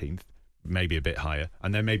 17th, maybe a bit higher.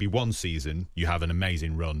 And then maybe one season you have an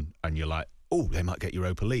amazing run and you're like, oh, they might get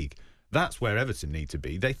Europa League. That's where Everton need to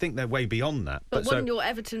be. They think they're way beyond that. But wouldn't your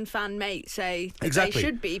Everton fan mate say that they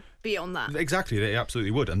should be beyond that? Exactly, they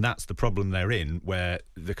absolutely would. And that's the problem they're in, where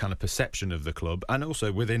the kind of perception of the club, and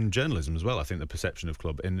also within journalism as well, I think the perception of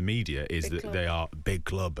club in the media is that they are a big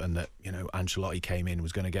club and that, Ancelotti came in,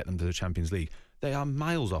 was going to get them to the Champions League. They are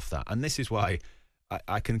miles off that. And this is why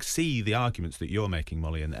I can see the arguments that you're making,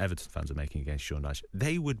 Molly, and the Everton fans are making against Sean Dyche.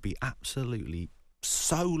 They would be absolutely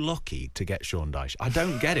so lucky to get Sean Dyche. I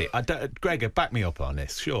don't get it. Gregor, back me up on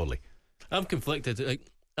this, surely. I'm conflicted.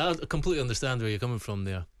 I completely understand where you're coming from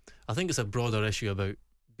there. I think it's a broader issue about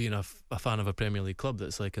being a fan of a Premier League club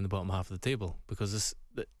that's like in the bottom half of the table, because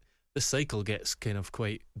this cycle gets kind of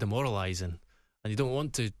quite demoralising, and you don't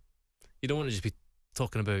want to just be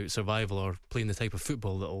talking about survival or playing the type of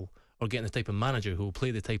football or getting the type of manager who will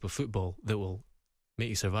play the type of football that will make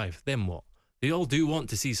you survive. Then what? They all do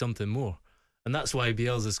want to see something more. And that's why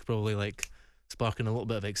Bielsa's probably like sparking a little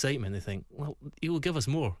bit of excitement. They think, well, he will give us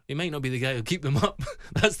more. He might not be the guy who'll keep them up.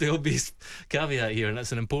 That's the obvious caveat here, and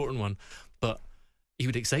that's an important one. But he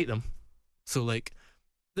would excite them. So, like,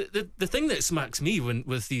 the thing that smacks me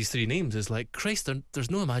with these three names is like, Christ,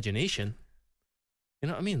 there's no imagination. You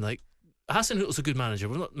know what I mean? Like, Hasenhüttl's a good manager.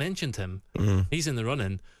 We've not mentioned him. Mm-hmm. He's in the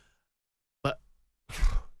running. But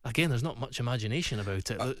again, there's not much imagination about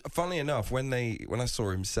it. Funnily enough, when I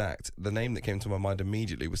saw him sacked, the name that came to my mind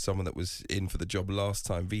immediately was someone that was in for the job last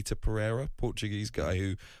time, Vitor Pereira, Portuguese guy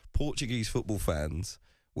who Portuguese football fans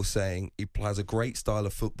were saying he has a great style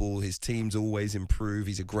of football. His teams always improve.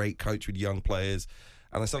 He's a great coach with young players.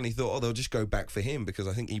 And I suddenly thought, they'll just go back for him, because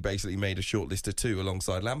I think he basically made a short list of 2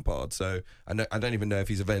 alongside Lampard. So I don't even know if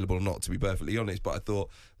he's available or not, to be perfectly honest. But I thought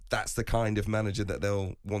that's the kind of manager that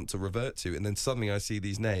they'll want to revert to. And then suddenly I see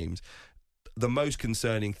these names. The most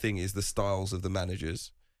concerning thing is the styles of the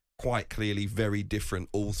managers. Quite clearly very different,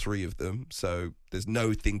 all 3 of them. So there's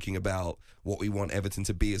no thinking about what we want Everton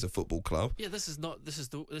to be as a football club. Yeah, this is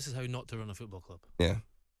how not to run a football club. Yeah.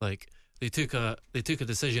 Like, They took a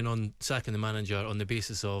decision on sacking the manager on the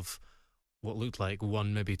basis of what looked like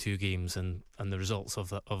 1, maybe 2 games and the results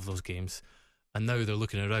of those games, and now they're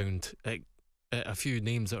looking around at a few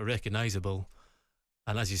names that are recognisable,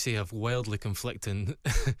 and as you say, have wildly conflicting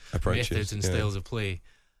methods and styles of play.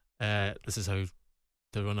 This is how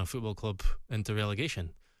to run a football club into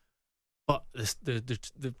relegation. But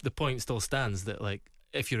the point still stands that, like,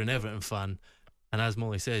 if you're an Everton fan, and as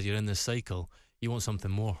Molly says, you're in this cycle, you want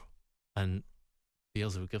something more. And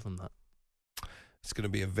Bielsa would give them that. It's going to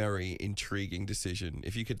be a very intriguing decision.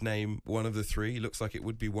 If you could name one of the 3, looks like it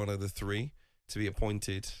would be one of the 3 to be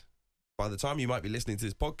appointed. By the time you might be listening to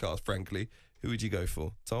this podcast, frankly, who would you go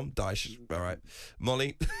for? Tom? Dyche? All right.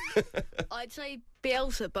 Molly? I'd say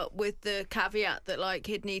Bielsa, but with the caveat that, like,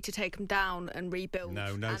 he'd need to take them down and rebuild.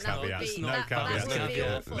 No caveats.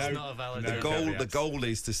 The goal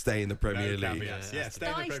is to stay in the Premier League. Yeah, stay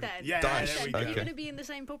in the Premier League. Yeah, Dyche. Are you going to be in the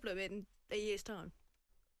same problem in a year's time?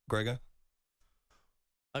 Gregor?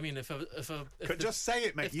 I mean, if just say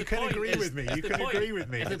it, mate. You can agree with me. You can agree with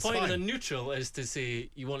me. If the point of the neutral is to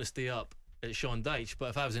say you want to stay up, it's Sean Dyche.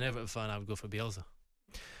 But if I was an Everton fan, I would go for Bielsa.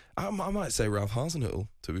 I might say Ralph Hasenhüttl,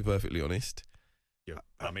 to be perfectly honest. Yeah,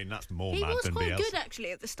 I mean, that's more he mad than Bielsa. He was quite good,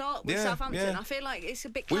 actually, at the start with Southampton. Yeah. I feel like it's a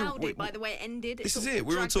bit clouded by the way it ended. This is it.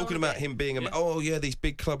 We're all talking about him being these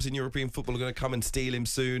big clubs in European football are going to come and steal him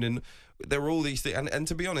soon, and there were all these things. And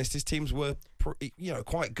to be honest, his teams were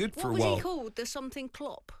quite good for a while. What was he called? The something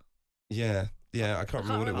Klopp? Yeah, I can't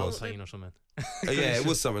remember what it was. Or something. Yeah, it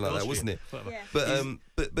was something like that, wasn't it? Yeah.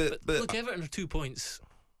 But look, Everton are 2 points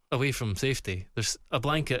away from safety. There's a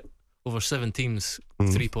blanket over 7 teams,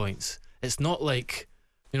 3 points. It's not like,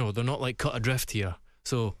 they're not like cut adrift here.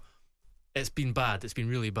 So it's been bad. It's been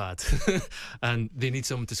really bad. And they need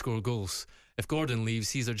someone to score goals. If Gordon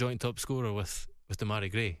leaves, he's their joint top scorer with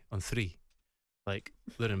Damari Gray on 3. Like,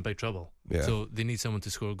 they're in big trouble. Yeah. So they need someone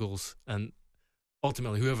to score goals. And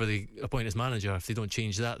ultimately, whoever they appoint as manager, if they don't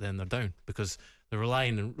change that, then they're down, because they're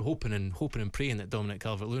relying and hoping and praying that Dominic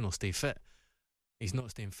Calvert-Lewin will stay fit. He's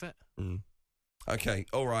not staying fit. Okay,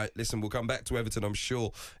 all right. Listen, we'll come back to Everton, I'm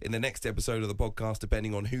sure, in the next episode of the podcast,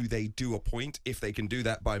 depending on who they do appoint, if they can do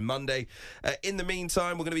that by Monday. In the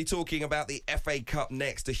meantime, we're going to be talking about the FA Cup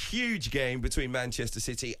next, a huge game between Manchester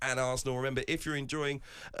City and Arsenal. Remember, if you're enjoying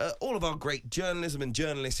all of our great journalism and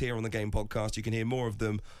journalists here on the Game Podcast, you can hear more of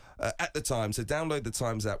them at The Times. So download The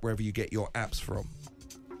Times app wherever you get your apps from.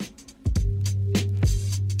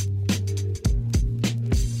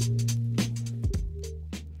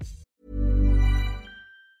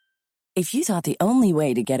 If you thought the only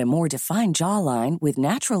way to get a more defined jawline with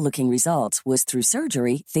natural-looking results was through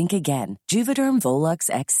surgery, think again. Juvederm Volux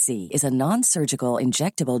XC is a non-surgical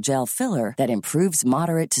injectable gel filler that improves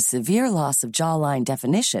moderate to severe loss of jawline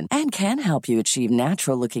definition and can help you achieve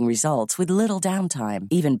natural-looking results with little downtime.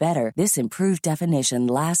 Even better, this improved definition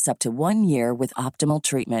lasts up to 1 year with optimal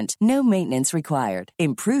treatment. No maintenance required.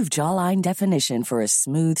 Improve jawline definition for a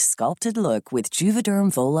smooth, sculpted look with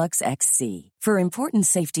Juvederm Volux XC. For important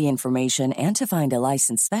safety information and to find a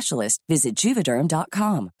licensed specialist, visit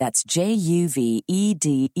Juvederm.com. That's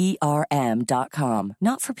JUVEDERM.com.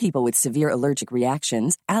 Not for people with severe allergic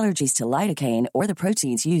reactions, allergies to lidocaine, or the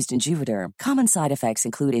proteins used in Juvederm. Common side effects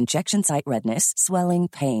include injection site redness, swelling,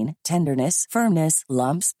 pain, tenderness, firmness,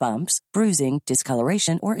 lumps, bumps, bruising,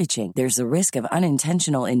 discoloration, or itching. There's a risk of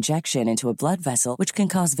unintentional injection into a blood vessel, which can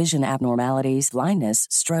cause vision abnormalities, blindness,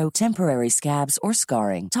 stroke, temporary scabs, or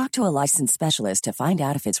scarring. Talk to a licensed specialist to find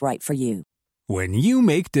out if it's right for you. When you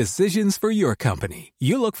make decisions for your company,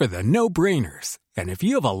 you look for the no-brainers. And if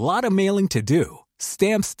you have a lot of mailing to do,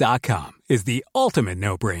 Stamps.com is the ultimate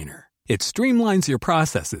no-brainer. It streamlines your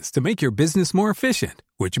processes to make your business more efficient,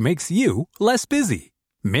 which makes you less busy.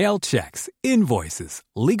 Mail checks, invoices,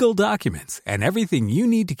 legal documents, and everything you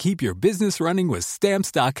need to keep your business running with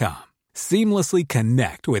Stamps.com. Seamlessly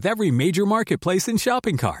connect with every major marketplace and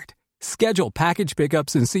shopping cart. Schedule package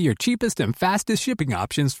pickups and see your cheapest and fastest shipping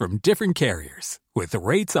options from different carriers, with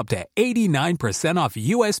rates up to 89% off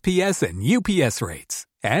USPS and UPS rates.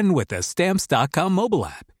 And with the Stamps.com mobile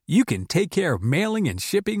app, you can take care of mailing and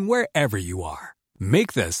shipping wherever you are.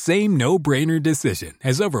 Make the same no-brainer decision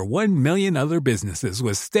as over 1 million other businesses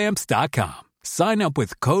with Stamps.com. Sign up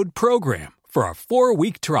with code PROGRAM for a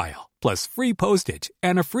 4-week trial, plus free postage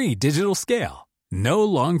and a free digital scale. No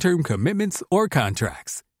long-term commitments or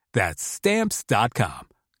contracts. That's Stamps.com.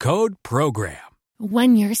 Code PROGRAM.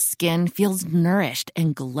 When your skin feels nourished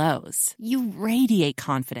and glows, you radiate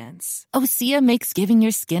confidence. Osea makes giving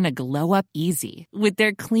your skin a glow-up easy with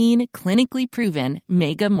their clean, clinically proven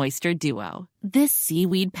Mega Moisture Duo. This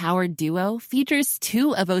seaweed-powered duo features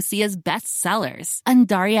 2 of Osea's best sellers,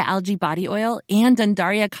 Undaria Algae Body Oil and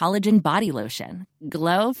Undaria Collagen Body Lotion.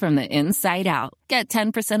 Glow from the inside out. Get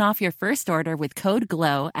 10% off your first order with code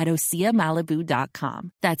GLOW at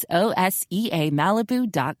OseaMalibu.com. That's OSEA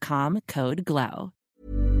Malibu.com, code GLOW.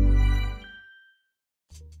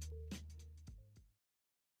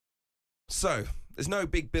 So, there's no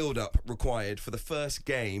big build-up required for the first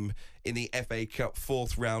game in the FA Cup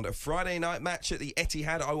 4th round. A Friday night match at the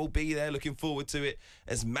Etihad. I will be there, looking forward to it,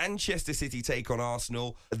 as Manchester City take on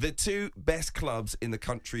Arsenal, the 2 best clubs in the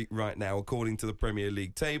country right now, according to the Premier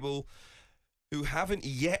League table, who haven't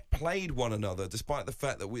yet played one another, despite the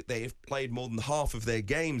fact that they have played more than half of their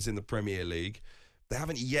games in the Premier League. They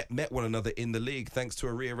haven't yet met one another in the league, thanks to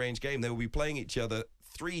a rearranged game. They will be playing each other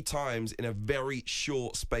 3 times in a very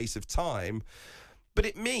short space of time. But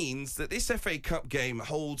it means that this FA Cup game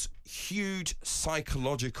holds huge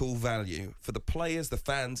psychological value for the players, the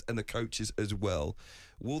fans, and the coaches as well.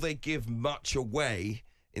 Will they give much away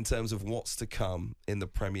in terms of what's to come in the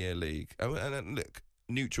Premier League? And look,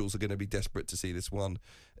 neutrals are going to be desperate to see this one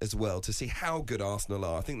as well, to see how good Arsenal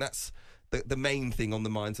are. I think that's the main thing on the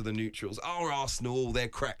minds of the neutrals. Are Arsenal all they're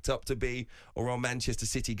cracked up to be, or are Manchester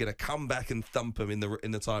City going to come back and thump them in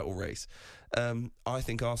the title race? I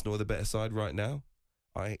think Arsenal are the better side right now.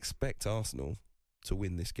 I expect Arsenal to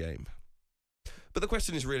win this game. But the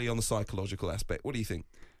question is really on the psychological aspect. What do you think?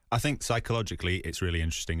 I think psychologically it's really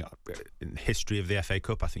interesting. In the history of the FA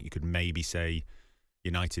Cup, I think you could maybe say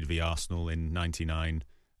United v Arsenal in 99,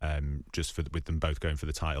 with them both going for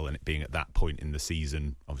the title and it being at that point in the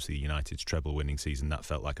season. Obviously United's treble winning season, that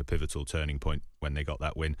felt like a pivotal turning point when they got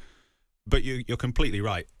that win. But you're completely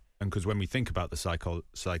right. And because when we think about the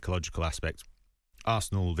psychological aspect,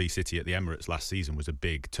 Arsenal v City at the Emirates last season was a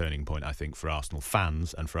big turning point, I think, for Arsenal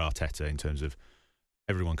fans and for Arteta, in terms of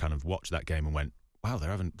everyone kind of watched that game and went, wow,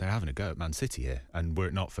 they're having a go at Man City here. And were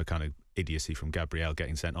it not for kind of idiocy from Gabriel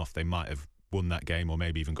getting sent off, they might have won that game, or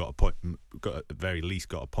maybe even got a point, at the very least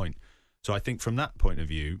got a point. So I think from that point of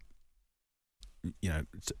view, you know,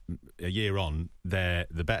 a year on, they're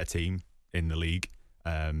the better team in the league.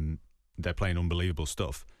 They're playing unbelievable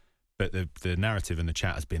stuff. But the narrative in the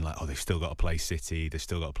chat has been like, oh, they've still got to play City. They've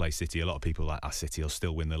still got to play City. A lot of people are like, City will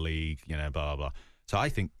still win the league, you know, blah, blah, blah. So I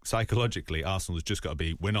think psychologically, Arsenal's just got to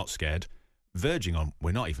be, we're not scared. Verging on,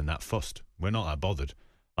 we're not even that fussed. We're not that bothered.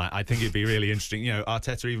 I think it'd be really interesting. You know,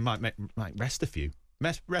 Arteta even might rest a few.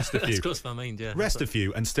 Rest a few. That's crossed my mind, yeah. Rest a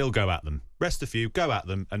few and still go at them. Rest a few, go at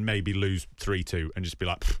them, and maybe lose 3-2 and just be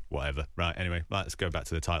like, whatever. Right, anyway, let's go back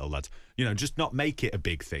to the title, lads. You know, just not make it a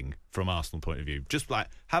big thing from Arsenal point of view. Just like,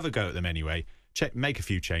 have a go at them anyway. Make a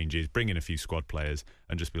few changes, bring in a few squad players,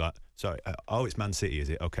 and just be like, sorry, it's Man City, is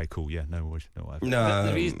it? Okay, cool, yeah, no worries, no whatever. No,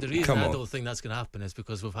 the reason I don't think that's going to happen is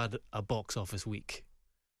because we've had a box office week.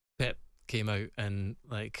 Pep came out and,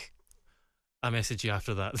 like, I messaged you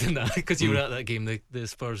after that, didn't I? Because you were at that game, the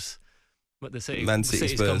Spurs, but the City, Man City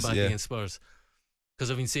City's Spurs, comeback yeah. against Spurs.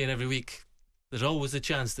 Because I've been saying every week, there's always the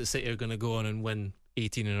chance that City are going to go on and win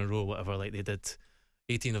 18 in a row, whatever, like they did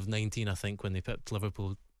 18 of 19, I think, when they pipped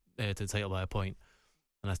Liverpool to the title by a point.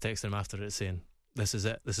 And I texted him after it saying, this is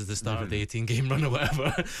it, this is the start of the 18-game run or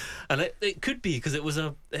whatever. And it could be, because it was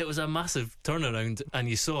a massive turnaround, and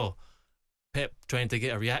you saw Pep trying to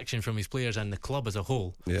get a reaction from his players and the club as a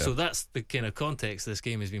whole. Yeah. So that's the kind of context this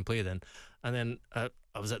game has been played in. And then I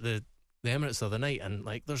was at the Emirates the other night, and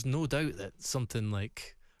like, there's no doubt that something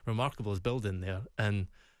like remarkable is building there. And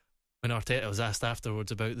when Arteta was asked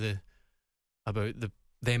afterwards about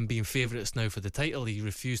them being favourites now for the title, he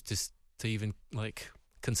refused to even like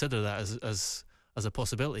consider that as a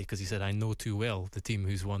possibility, because he said, I know too well the team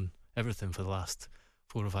who's won everything for the last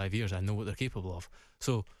 4 or 5 years. I know what they're capable of.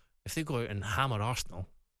 So if they go out and hammer Arsenal,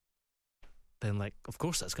 then, like, of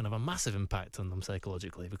course that's going to have a massive impact on them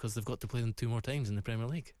psychologically, because they've got to play them 2 more times in the Premier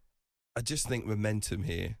League. I just think momentum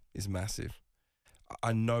here is massive.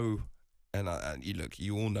 I know, and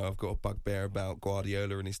you all know I've got a bugbear about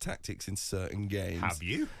Guardiola and his tactics in certain games. Have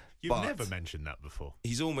you? You've never mentioned that before.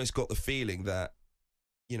 He's almost got the feeling that,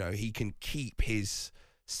 you know, he can keep his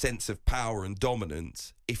sense of power and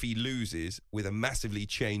dominance if he loses with a massively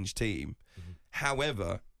changed team. Mm-hmm.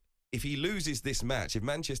 However, if he loses this match, if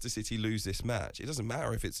Manchester City lose this match, it doesn't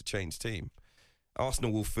matter if it's a changed team.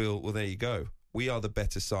 Arsenal will feel, well, there you go. We are the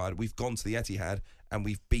better side. We've gone to the Etihad and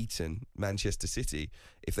we've beaten Manchester City.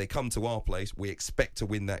 If they come to our place, we expect to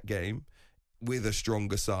win that game with a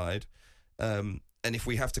stronger side. And if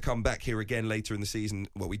we have to come back here again later in the season,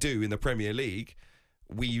 well, we do in the Premier League,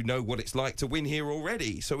 we know what it's like to win here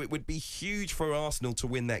already. So it would be huge for Arsenal to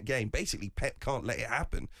win that game. Basically, Pep can't let it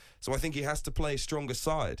happen. So I think he has to play a stronger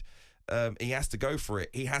side. He has to go for it.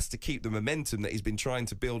 He has to keep the momentum that he's been trying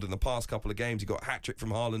to build in the past couple of games. He got a hat-trick from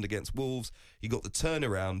Haaland against Wolves. He got the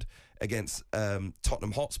turnaround against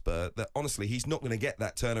Tottenham Hotspur. That honestly, he's not going to get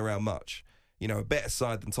that turnaround much. You know, a better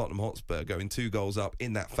side than Tottenham Hotspur going 2 goals up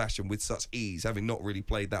in that fashion with such ease, having not really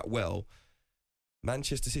played that well.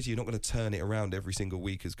 Manchester City, you're not going to turn it around every single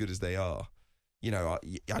week as good as they are. You know,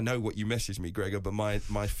 I know what you messaged me, Gregor, but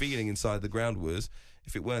my feeling inside the ground was,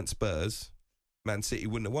 if it weren't Spurs, Man City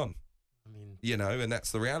wouldn't have won. I mean, you know, and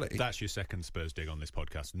that's the reality. That's your second Spurs dig on this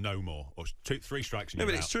podcast. No more. Or 3 strikes. No,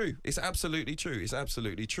 but it's true. It's absolutely true. It's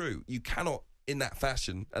absolutely true. You cannot, in that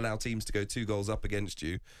fashion, allow teams to go 2 goals up against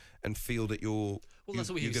you and feel that you're going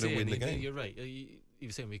to win the game. You're right. You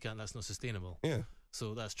were saying we can't. That's not sustainable. Yeah.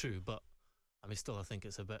 So that's true. But I mean, still, I think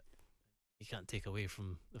it's a bit. You can't take away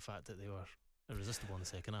from the fact that they were irresistible in the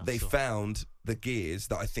second half. They found the gears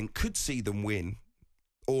that I think could see them win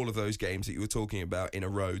all of those games that you were talking about in a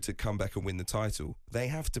row to come back and win the title. They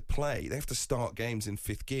have to play. They have to start games in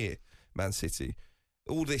 5th gear, Man City.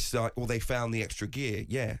 All this, they found the extra gear,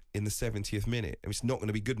 in the 70th minute. And it's not going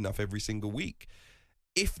to be good enough every single week.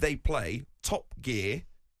 If they play top gear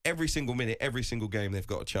every single minute, every single game, they've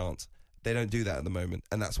got a chance. They don't do that at the moment.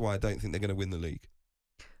 And that's why I don't think they're going to win the league.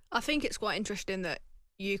 I think it's quite interesting that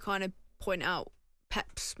you kind of point out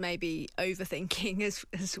Pep's maybe overthinking,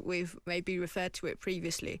 as we've maybe referred to it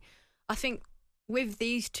previously. I think with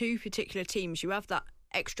these 2 particular teams, you have that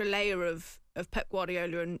extra layer of Pep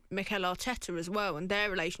Guardiola and Mikel Arteta as well, and their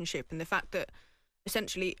relationship, and the fact that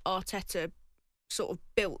essentially Arteta sort of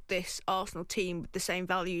built this Arsenal team with the same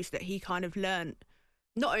values that he kind of learnt,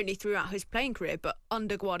 not only throughout his playing career, but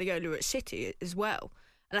under Guardiola at City as well.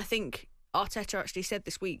 And I think Arteta actually said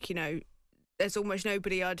this week, there's almost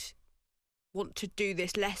nobody I'd want to do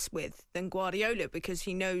this less with than Guardiola, because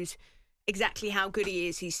he knows exactly how good he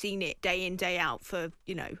is. He's seen it day in, day out for,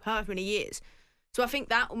 however many years. So I think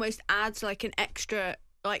that almost adds like an extra,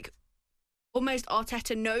 like almost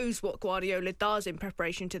Arteta knows what Guardiola does in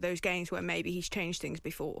preparation to those games where maybe he's changed things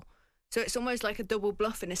before. So it's almost like a double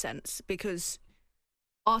bluff in a sense, because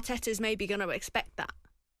Arteta's maybe going to expect that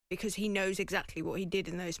because he knows exactly what he did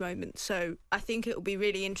in those moments. So I think it will be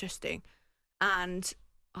really interesting. And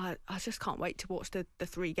I just can't wait to watch the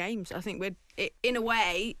 3 games. I think in a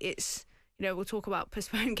way, it's, we'll talk about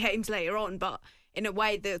postponed games later on, but in a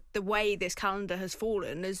way, the way this calendar has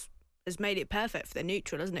fallen has made it perfect for the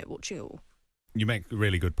neutral, hasn't it, watching it all? You make a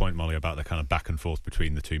really good point, Molly, about the kind of back and forth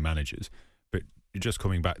between the two managers. But just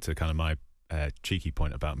coming back to kind of my cheeky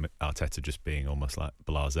point about Arteta just being almost like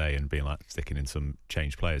blasé and being like sticking in some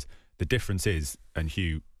changed players. The difference is, and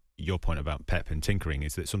Hugh, your point about Pep and tinkering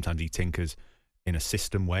is that sometimes he tinkers in a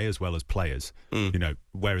system way as well as players.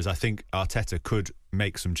 Whereas I think Arteta could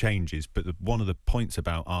make some changes, but one of the points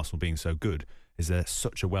about Arsenal being so good is they're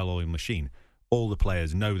such a well-oiled machine. All the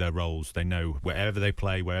players know their roles. They know wherever they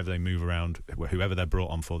play, wherever they move around, whoever they're brought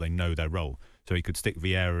on for, they know their role. So he could stick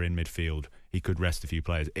Vieira in midfield. He could rest a few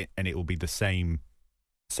players, and it will be the same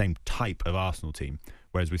type of Arsenal team.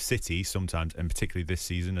 Whereas with City, sometimes, and particularly this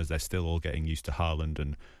season, as they're still all getting used to Haaland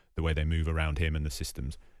and the way they move around him and the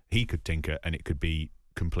systems, he could tinker, and it could be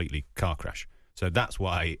completely car crash. So that's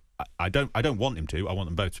why I don't want him to. I want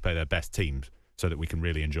them both to play their best teams so that we can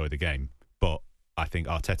really enjoy the game. But I think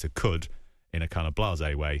Arteta could, in a kind of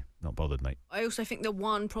blasé way, not bothered, mate. I also think the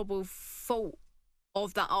one probable fault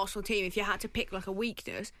of that Arsenal team, if you had to pick like a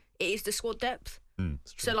weakness, it is the squad depth.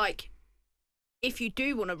 So like, if you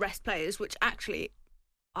do want to rest players, which actually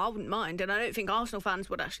I wouldn't mind, and I don't think Arsenal fans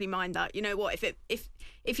would actually mind that. You know what?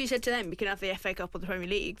 If you said to them, you can have the FA Cup or the Premier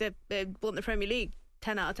League, they want the Premier League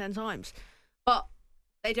 10 out of 10 times. But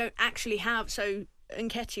they don't actually have, so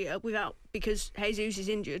Nketiah, because Jesus is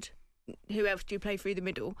injured, who else do you play through the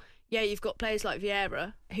middle? Yeah, you've got players like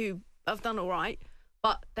Vieira, who have done all right,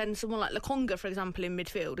 but then someone like Lokonga, for example, in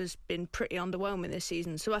midfield has been pretty underwhelming this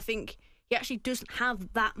season. So I think he actually doesn't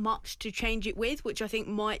have that much to change it with, which I think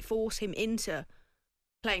might force him into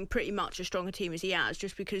playing pretty much as strong a team as he has,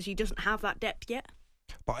 just because he doesn't have that depth yet.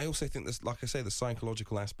 But I also think this, like I say, the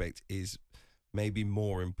psychological aspect is maybe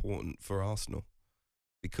more important for Arsenal,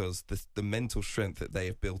 because the mental strength that they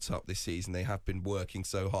have built up this season, they have been working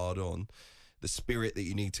so hard on, the spirit that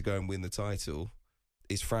you need to go and win the title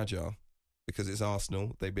is fragile, because it's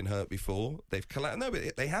Arsenal. They've been hurt before. They've collapsed. No,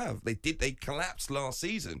 but they have. They collapsed last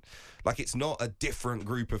season. Like, it's not a different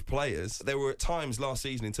group of players. There were at times last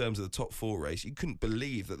season in terms of the top 4 race, you couldn't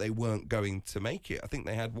believe that they weren't going to make it. I think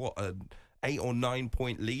they had, an 8 or 9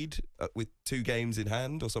 point lead with 2 games in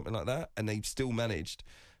hand or something like that, and they still managed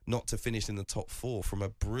not to finish in the top 4 from a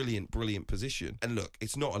brilliant position. And look,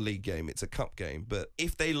 it's not a league game, it's a cup game. But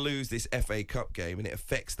if they lose this FA Cup game and it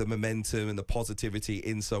affects the momentum and the positivity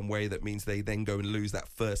in some way that means they then go and lose that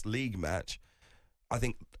first league match, I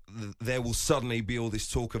think there will suddenly be all this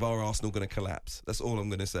talk of, our Arsenal going to collapse? That's all I'm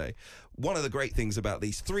going to say. One of the great things about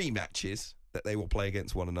these 3 matches that they will play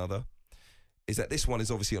against one another is that this one is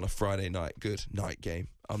obviously on a Friday night, good night game,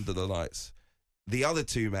 under the lights. The other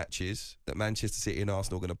 2 matches that Manchester City and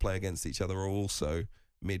Arsenal are going to play against each other are also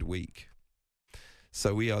midweek.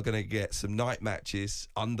 So we are going to get some night matches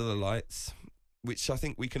under the lights, which I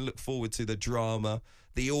think we can look forward to. The drama,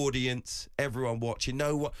 the audience, everyone watching.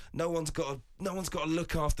 No one's got to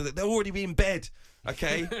look after that. They'll already be in bed.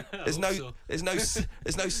 Okay, there's no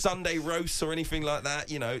Sunday roast or anything like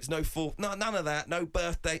that. It's none of that. No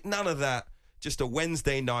birthday, none of that. Just a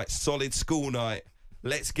Wednesday night, solid school night.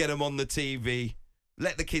 Let's get them on the TV.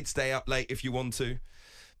 Let the kids stay up late if you want to.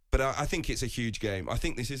 But I think it's a huge game. I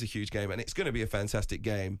think this is a huge game, and it's going to be a fantastic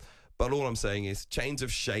game. But all I'm saying is change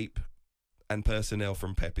of shape and personnel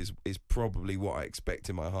from Pep is probably what I expect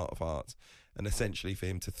in my heart of hearts. And essentially for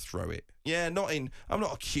him to throw it. Yeah, I'm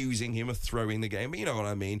not accusing him of throwing the game, but you know what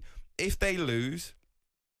I mean. If they lose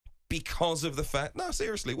because of the fact... No,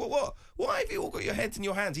 seriously, what? Why have you all got your heads in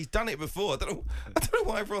your hands? He's done it before. I don't know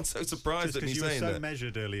why everyone's so surprised at me saying that. You were so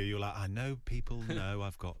measured earlier. You were like, I know people know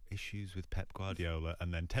I've got issues with Pep Guardiola,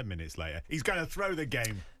 and then 10 minutes later, he's going to throw the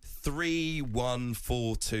game. 3-1,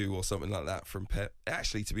 4-2 or something like that from Pep.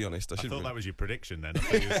 Actually, to be honest, I thought that was your prediction then. I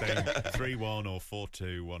thought you were saying 3-1 or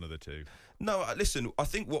 4-2, one of the two. No, listen, I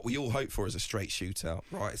think what we all hope for is a straight shootout.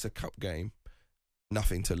 Right, it's a cup game.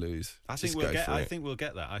 Nothing to lose. I think we'll get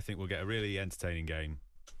that. I think we'll get a really entertaining game.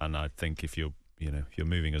 And I think if you're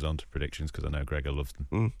moving us on to predictions, because I know Gregor loves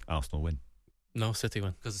them, Arsenal win. No, City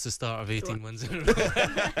win, because it's the start of 18 wins in a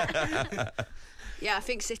row. Yeah, I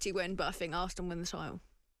think City win, but I think Arsenal win the title.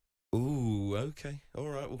 Ooh, okay. All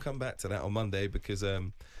right, we'll come back to that on Monday because,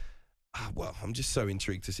 I'm just so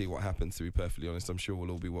intrigued to see what happens, to be perfectly honest. I'm sure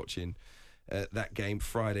we'll all be watching that game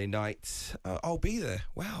Friday night. I'll be there.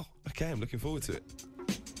 Wow. Okay, I'm looking forward to it.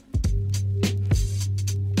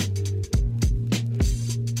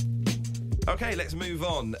 Okay, let's move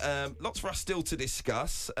on. Lots for us still to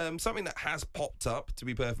discuss. Something that has popped up, to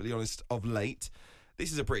be perfectly honest, of late.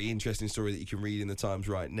 This is a pretty interesting story that you can read in the Times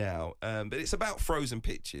right now. But it's about frozen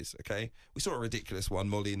pitches, okay? We saw a ridiculous one,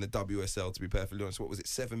 Molly, in the WSL, to be perfectly honest. What was it,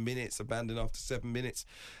 7 minutes? Abandoned after 7 minutes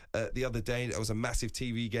the other day. That was a massive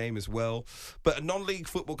TV game as well. But a non-league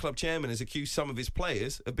football club chairman has accused some of his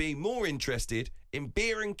players of being more interested in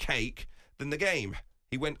beer and cake than the game.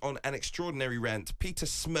 He went on an extraordinary rant. Peter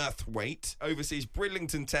Smurthwaite oversees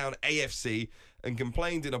Bridlington Town AFC and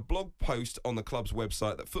complained in a blog post on the club's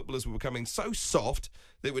website that footballers were becoming so soft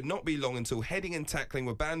that it would not be long until heading and tackling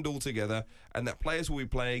were banned altogether and that players will be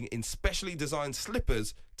playing in specially designed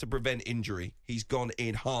slippers to prevent injury. He's gone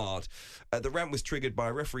in hard. The rant was triggered by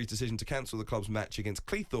a referee's decision to cancel the club's match against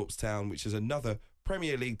Cleethorpes Town, which is another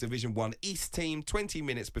Premier League Division 1 East team, 20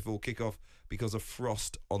 minutes before kickoff because of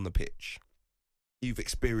frost on the pitch. You've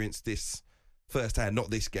experienced this firsthand,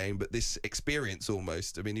 not this game, but this experience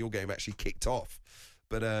almost. I mean, your game actually kicked off.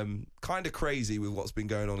 But kind of crazy with what's been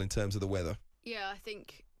going on in terms of the weather. Yeah, I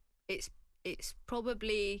think it's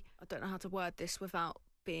probably, I don't know how to word this without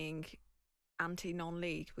being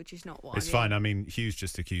anti-non-league, which is not what it's I mean. Fine. I mean, Hughes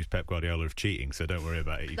just accused Pep Guardiola of cheating, so don't worry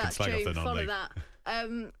about it. You That's can slag true. off the non-league. Follow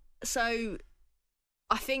that. So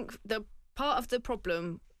I think the part of the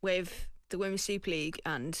problem with the Women's Super League,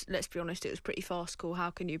 and let's be honest, it was pretty farcical.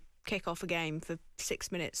 How can you kick off a game for 6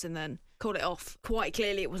 minutes and then call it off? Quite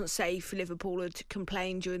clearly it wasn't safe. Liverpool had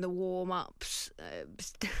complained during the warm-ups.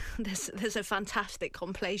 There's a fantastic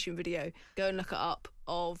compilation video, go and look it up,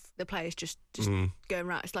 of the players just going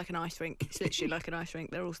around. It's like an ice rink. It's literally like an ice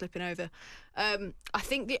rink. They're all slipping over. I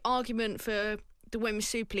think the argument for the Women's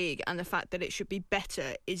Super League and the fact that it should be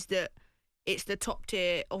better is that it's the top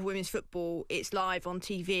tier of women's football. It's live on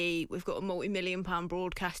TV. We've got a multi-million-pound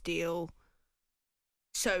broadcast deal.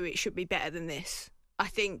 So it should be better than this. I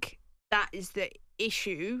think that is the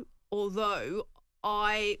issue, although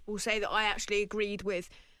I will say that I actually agreed with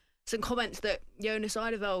some comments that Jonas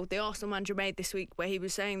Eideveld, the Arsenal manager, made this week, where he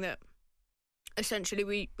was saying that essentially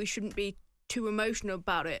we shouldn't be too emotional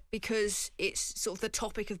about it because it's sort of the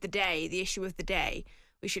topic of the day, the issue of the day.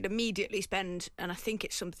 We should immediately spend, and I think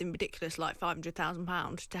it's something ridiculous like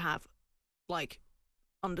 £500,000 to have, like,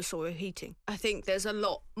 undersoil heating. I think there's a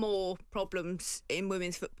lot more problems in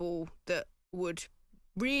women's football that would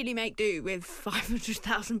really make do with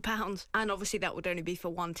 £500,000, and obviously that would only be for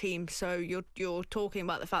one team. So you're talking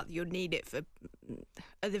about the fact that you'd need it for,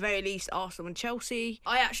 at the very least, Arsenal and Chelsea.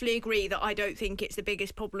 I actually agree that I don't think it's the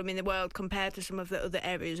biggest problem in the world compared to some of the other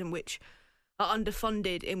areas in which are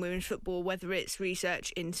underfunded in women's football, whether it's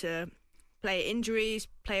research into player injuries,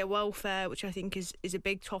 player welfare, which I think is a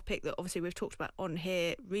big topic that obviously we've talked about on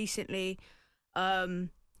here recently. Whether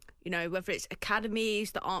it's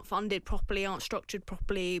academies that aren't funded properly, aren't structured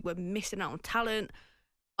properly, we're missing out on talent.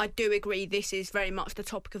 I do agree this is very much the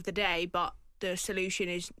topic of the day, but the solution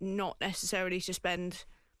is not necessarily to spend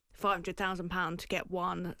 £500,000 to get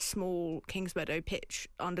one small Kingsmeadow pitch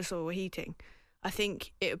under soil heating. I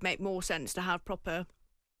think it would make more sense to have proper...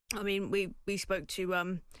 I mean, we spoke to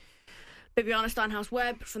Bibiana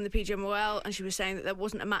Steinhaus-Webb from the PGMOL, and she was saying that there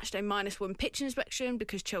wasn't a matchday -1 pitch inspection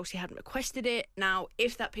because Chelsea hadn't requested it. Now,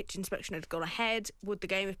 if that pitch inspection had gone ahead, would the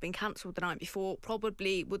game have been cancelled the night before?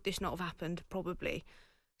 Probably. Would this not have happened? Probably.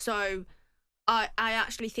 So I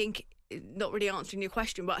actually think, not really answering your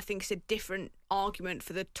question, but I think it's a different argument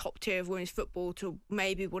for the top tier of women's football to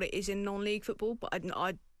maybe what it is in non-league football. But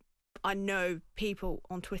I know people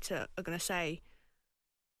on Twitter are going to say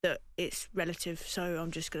that it's relative, so I'm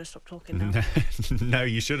just going to stop talking now. No,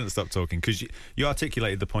 you shouldn't stop talking, because you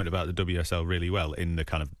articulated the point about the WSL really well in the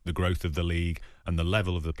kind of the growth of the league and the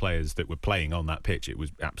level of the players that were playing on that pitch. It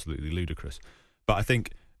was absolutely ludicrous. But I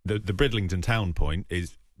think the Bridlington Town point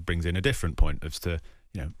brings in a different point as to,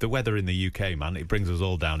 the weather in the UK, man. It brings us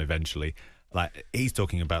all down eventually. Like, he's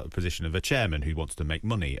talking about the position of a chairman who wants to make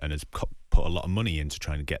money and has put a lot of money into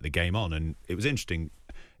trying to get the game on. And it was interesting.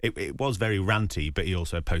 It was very ranty, but he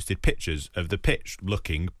also posted pictures of the pitch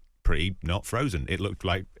looking pretty not frozen. It looked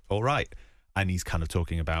like all right. And he's kind of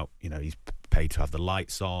talking about, he's paid to have the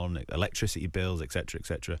lights on, electricity bills, etc.,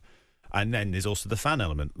 etc. And then there's also the fan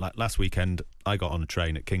element. Like last weekend, I got on a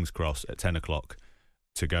train at King's Cross at 10 o'clock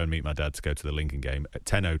to go and meet my dad to go to the Lincoln game. At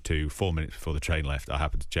 10:02, 4 minutes before the train left, I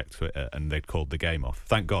happened to check Twitter and they'd called the game off.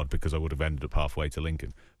 Thank God, because I would have ended up halfway to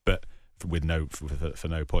Lincoln, but with for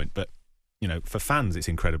no point. But for fans, it's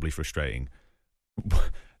incredibly frustrating.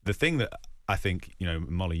 The thing that I think,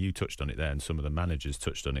 Molly, you touched on it there, and some of the managers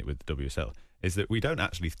touched on it with the WSL, is that we don't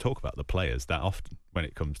actually talk about the players that often when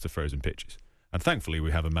it comes to frozen pitches. And thankfully,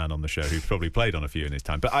 we have a man on the show who's probably played on a few in his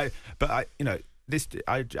time. But I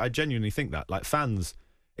genuinely think that, like, fans,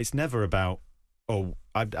 it's never about.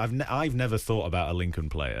 I've never thought about a Lincoln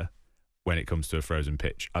player when it comes to a frozen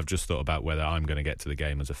pitch. I've just thought about whether I'm going to get to the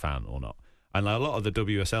game as a fan or not. And a lot of the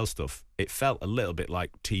WSL stuff, it felt a little bit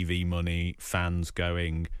like TV money, fans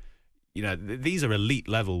going. These are elite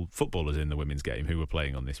level footballers in the women's game who were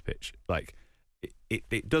playing on this pitch. Like,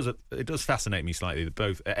 it does fascinate me slightly that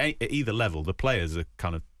both at either level the players are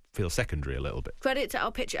kind of feel secondary a little bit. Credit to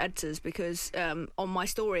our pitch editors, because on my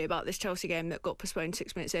story about this Chelsea game that got postponed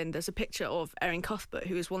 6 minutes in, there's a picture of Erin Cuthbert,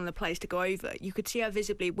 who was one of the players to go over. You could see her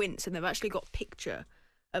visibly wince, and they've actually got a picture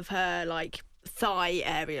of her, like, thigh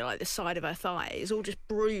area, like the side of her thigh. It's all just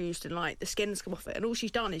bruised and, like, the skin's come off it, and all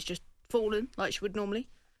she's done is just fallen like she would normally.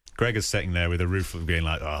 Gregor's sitting there with a roof of being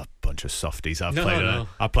like, oh, bunch of softies. I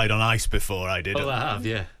played on ice before. I did. Oh, I have,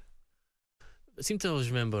 yeah. I seem to always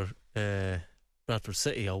remember Bradford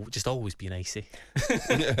City just always being icy.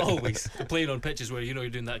 Always playing on pitches where you're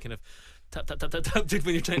doing that kind of tap tap tap tap tap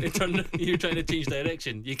when you're trying to turn, you're trying to change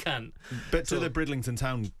direction. You can't. But to the Bridlington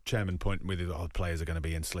Town chairman point with players are going to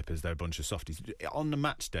be in slippers. They're a bunch of softies. On the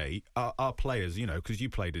match day, our players, because you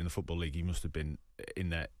played in the Football League, you must have been in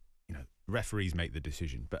there. Referees make the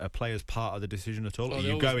decision, but are players part of the decision at all? Are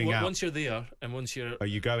you going out once you're there, and once you're? Are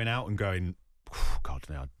you going out and going? Oh, God,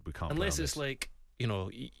 no, we can't. Unless it's like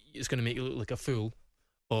it's going to make you look like a fool,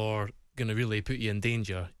 or going to really put you in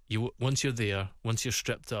danger. Once you're there, once you're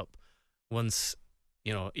stripped up, once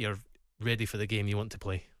you're ready for the game you want to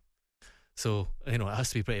play. So it has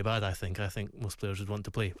to be pretty bad. I think most players would want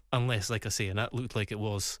to play, unless, like I say, and that looked like it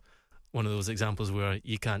was one of those examples where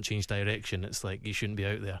you can't change direction. It's like you shouldn't be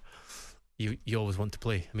out there. You always want to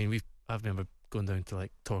play. I mean, I remember going down to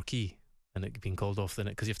like Torquay and it being called off the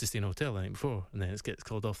night because you have to stay in a hotel the night before, and then it gets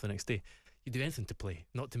called off the next day. You do anything to play,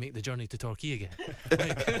 not to make the journey to Torquay again.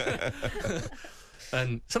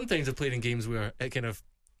 And sometimes I played in games where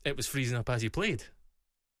it was freezing up as you played.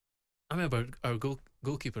 I remember our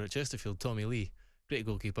goalkeeper at Chesterfield, Tommy Lee, great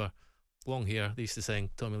goalkeeper, long hair. They used to sing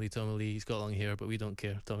Tommy Lee, he's got long hair, but we don't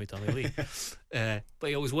care, Tommy Lee. But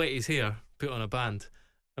he always wet his hair, put on a band.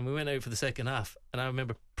 And we went out for the second half, and I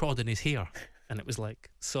remember prodding his hair, and it was like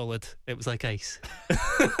solid. It was like ice.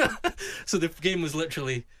 So the game was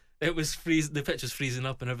literally, it was freezing. The pitch was freezing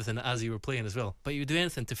up and everything as you were playing as well. But you would do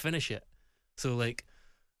anything to finish it. So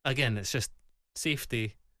again, it's just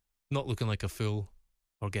safety, not looking like a fool,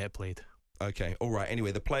 or get played. Okay, all right.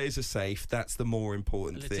 Anyway, the players are safe. That's the more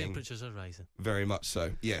important thing. The temperatures are rising. Very much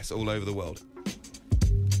so. Yes, all over the world.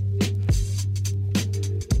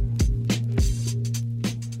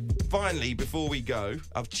 Finally, before we go,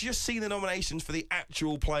 I've just seen the nominations for the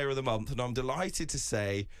actual Player of the Month, and I'm delighted to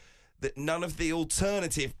say that none of the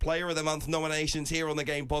alternative Player of the Month nominations here on the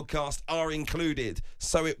Game Podcast are included.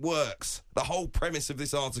 So it works. The whole premise of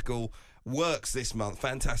this article works this month.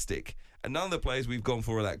 Fantastic. And none of the players we've gone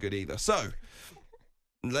for are that good either. So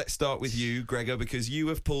let's start with you, Gregor, because you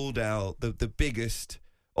have pulled out the biggest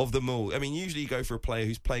of them all. I mean, usually you go for a player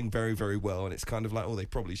who's playing very, very well, and it's kind of like, they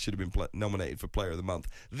probably should have been nominated for Player of the Month.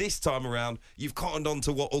 This time around, you've cottoned on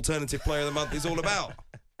to what Alternative Player of the Month is all about.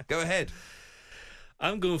 Go ahead.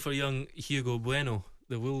 I'm going for young Hugo Bueno,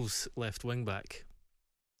 the Wolves left wing-back,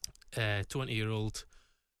 20-year-old,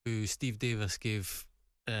 who Steve Davis gave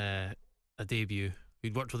a debut.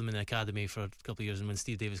 We'd worked with him in the academy for a couple of years, and when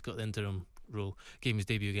Steve Davis got the interim role, gave him his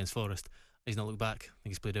debut against Forest. He's not looked back. I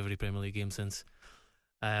think he's played every Premier League game since.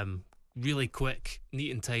 Really quick,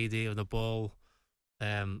 neat and tidy on the ball.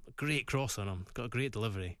 Great cross on him. Got a great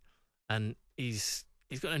delivery, and he's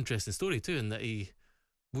got an interesting story too, in that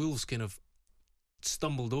Wolves kind of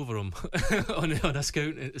stumbled over him on a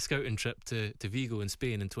scouting trip to Vigo in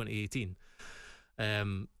Spain in 2018,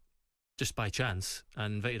 just by chance,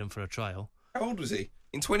 and invited him for a trial. How old was he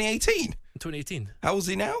in 2018? In 2018. How old is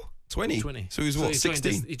he now? 20. So he was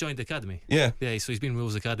 16? He joined the academy. Yeah. Yeah, so he's been in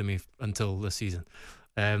Wolves Academy until this season.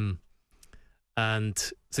 And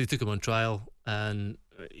so he took him on trial and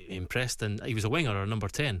he impressed, and he was a winger, or number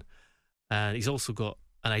 10. And he's also got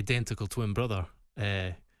an identical twin brother,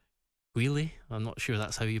 Wheelie. I'm not sure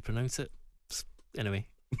that's how you pronounce it. Anyway.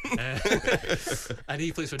 And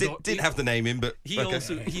he plays for didn't have the name in, but he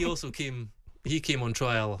also came on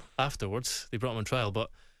trial afterwards. They brought him on trial, but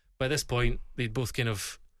by this point they'd both kind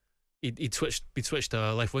of he'd switched to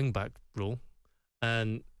a left wing back role,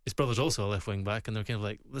 and his brother's also a left wing back, and they're kind of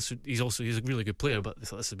like, he's a really good player, but they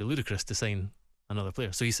thought this would be ludicrous to sign another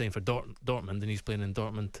player. So he's signed for Dortmund, and he's playing in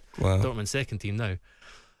Dortmund's second team now.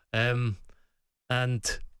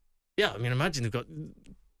 And yeah, I mean, imagine they've got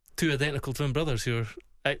two identical twin brothers who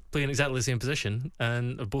are playing exactly the same position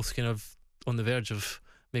and are both kind of on the verge of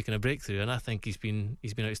making a breakthrough. And I think he's been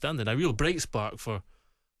outstanding. A real bright spark for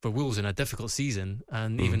Wolves in a difficult season,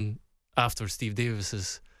 and even after Steve Davis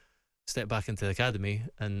has stepped back into the academy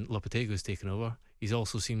and Lopetegu's taken over, he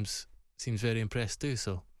also seems very impressed too.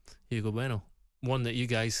 So Hugo Bueno, one that you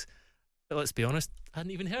guys, let's be honest,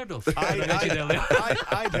 hadn't even heard of. I'd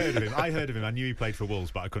heard of him. I heard of him. I knew he played for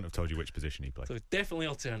Wolves, but I couldn't have told you which position he played. So definitely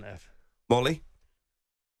alternative. Molly?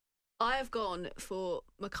 I have gone for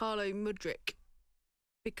Mikhailo Mudryk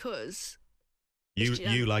because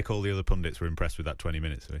you like all the other pundits, were impressed with that 20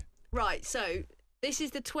 minutes. Right, so this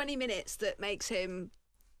is the 20 minutes that makes him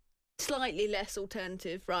slightly less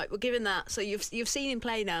alternative. Right, we're given that. So you've seen him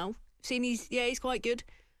play now. Seen he's quite good,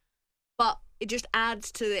 but it just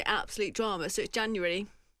adds to the absolute drama. So it's January.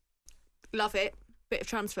 Love it. Bit of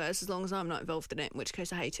transfers as long as I'm not involved in it, in which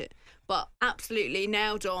case I hate it. But absolutely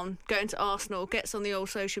nailed on. Going to Arsenal, gets on the old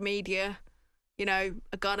social media. You know,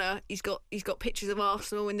 a gunner. He's got pictures of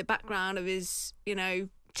Arsenal in the background of his,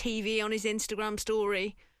 TV on his Instagram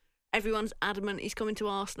story. Everyone's adamant he's coming to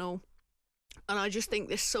Arsenal. And I just think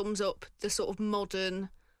this sums up the sort of modern,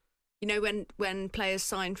 when players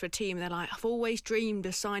sign for a team, they're like, I've always dreamed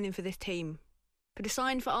of signing for this team. But to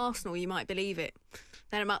sign for Arsenal, you might believe it.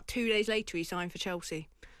 Then about 2 days later, he signed for Chelsea.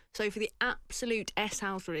 So for the absolute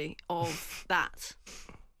S-housery of that,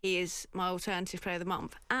 he is my alternative player of the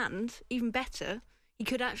month. And even better, he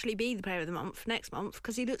could actually be the player of the month next month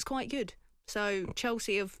because he looks quite good. So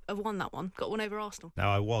Chelsea have won that one, got one over Arsenal.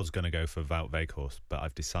 Now, I was going to go for Wout Weghorst, but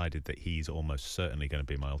I've decided that he's almost certainly going to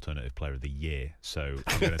be my alternative player of the year. So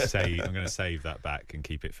I'm going to save that back and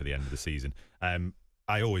keep it for the end of the season.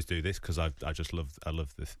 I always do this because I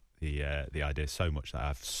love the idea so much that I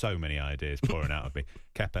have so many ideas pouring out of me.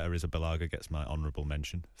 Kepa Arrizabalaga gets my honourable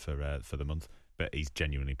mention for the month, but he's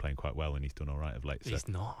genuinely playing quite well and he's done all right of late. So. He's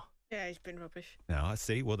not. Yeah, he's been rubbish. No, I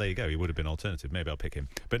see. Well, there you go. He would have been alternative. Maybe I'll pick him.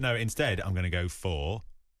 But no, instead, I'm going to go for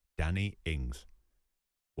Danny Ings.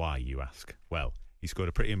 Why, you ask? Well, he scored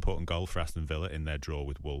a pretty important goal for Aston Villa in their draw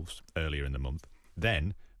with Wolves earlier in the month.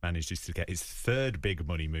 Then managed to get his third big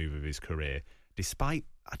money move of his career, despite,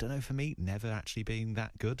 I don't know, for me, never actually being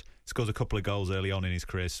that good. Scores a couple of goals early on in his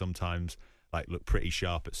career, sometimes look pretty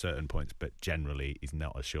sharp at certain points, but generally he's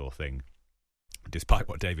not a sure thing. Despite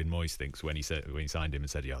what David Moyes thinks when he signed him and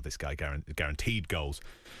said, this guy guaranteed goals.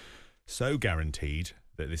 So guaranteed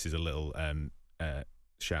that this is a little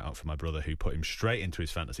shout out for my brother who put him straight into his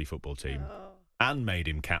fantasy football team and made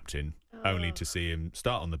him captain, only to see him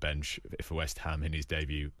start on the bench for West Ham in his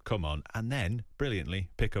debut, come on, and then, brilliantly,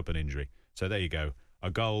 pick up an injury. So there you go. A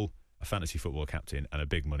goal, a fantasy football captain, and a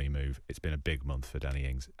big money move. It's been a big month for Danny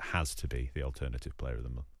Ings. Has to be the alternative player of the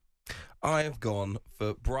month. I have gone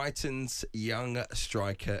for Brighton's young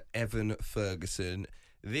striker, Evan Ferguson.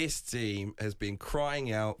 This team has been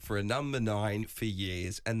crying out for a number 9 for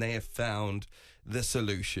years, and they have found the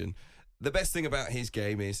solution. The best thing about his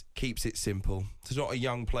game is keeps it simple. He's not a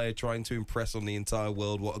young player trying to impress on the entire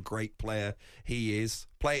world what a great player he is.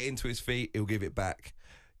 Play it into his feet, he'll give it back.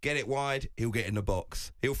 Get it wide, he'll get in the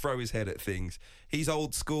box. He'll throw his head at things. He's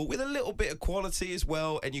old school with a little bit of quality as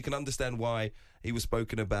well, and you can understand why he was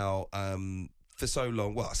spoken about for so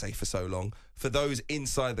long. Well, I say for so long. For those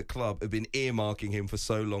inside the club have been earmarking him for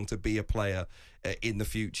so long to be a player in the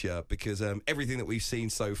future, because everything that we've seen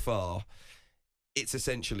so far, it's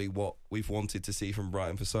essentially what we've wanted to see from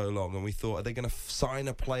Brighton for so long. And we thought, are they going to sign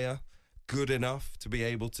a player good enough to be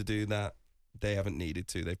able to do that? They haven't needed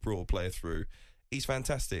to. They've brought a player through. He's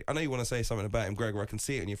fantastic. I know you want to say something about him, Gregor. I can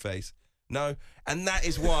see it in your face. No? And that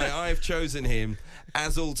is why I've chosen him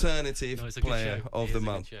as alternative player of the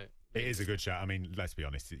month. It is a good shout. I mean, let's be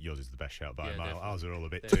honest, yours is the best shout by a mile. Ours are all a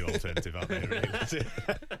bit too alternative, aren't they? Really?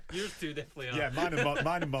 Yours two definitely are. Yeah,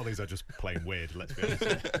 mine and Molly's are just plain weird, let's be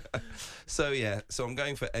honest. So I'm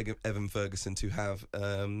going for Evan Ferguson to have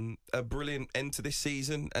a brilliant end to this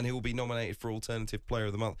season, and he will be nominated for Alternative Player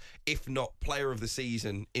of the Month, if not Player of the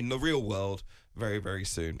Season in the real world, very, very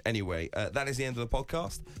soon. Anyway, that is the end of the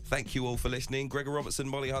podcast. Thank you all for listening. Gregor Robertson,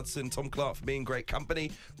 Molly Hudson, Tom Clark for being great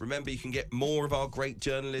company. Remember, you can get more of our great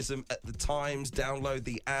journalism at The Times. Download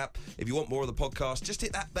the app. If you want more of the podcast, just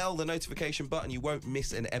hit that bell, the notification button. You won't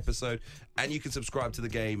miss an episode. And you can subscribe to The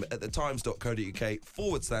Game at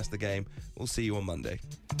thetimes.co.uk/The Game. We'll see you on Monday.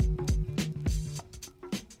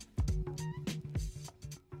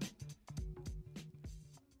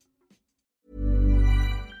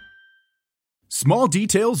 Small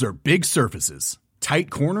details are big surfaces. Tight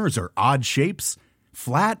corners are odd shapes.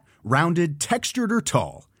 Flat, rounded, textured, or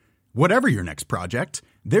tall. Whatever your next project,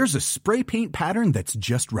 there's a spray paint pattern that's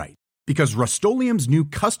just right. Because Rust-Oleum's new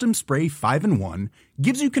Custom Spray 5-in-1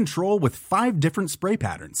 gives you control with 5 different spray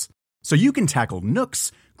patterns. So you can tackle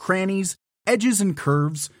nooks, crannies, edges, and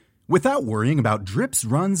curves without worrying about drips,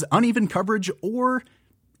 runs, uneven coverage, or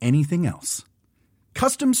anything else.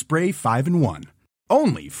 Custom Spray 5-in-1.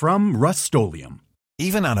 Only from Rust-Oleum.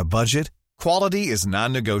 Even on a budget, quality is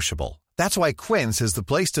non-negotiable. That's why Quince is the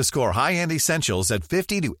place to score high-end essentials at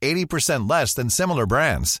 50 to 80% less than similar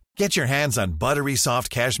brands. Get your hands on buttery soft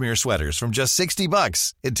cashmere sweaters from just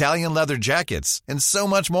 $60, Italian leather jackets, and so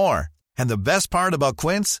much more. And the best part about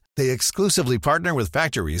Quince, they exclusively partner with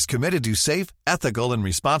factories committed to safe, ethical, and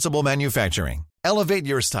responsible manufacturing. Elevate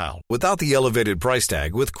your style without the elevated price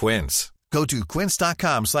tag with Quince. Go to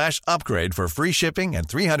quince.com/upgrade for free shipping and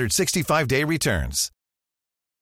 365-day returns.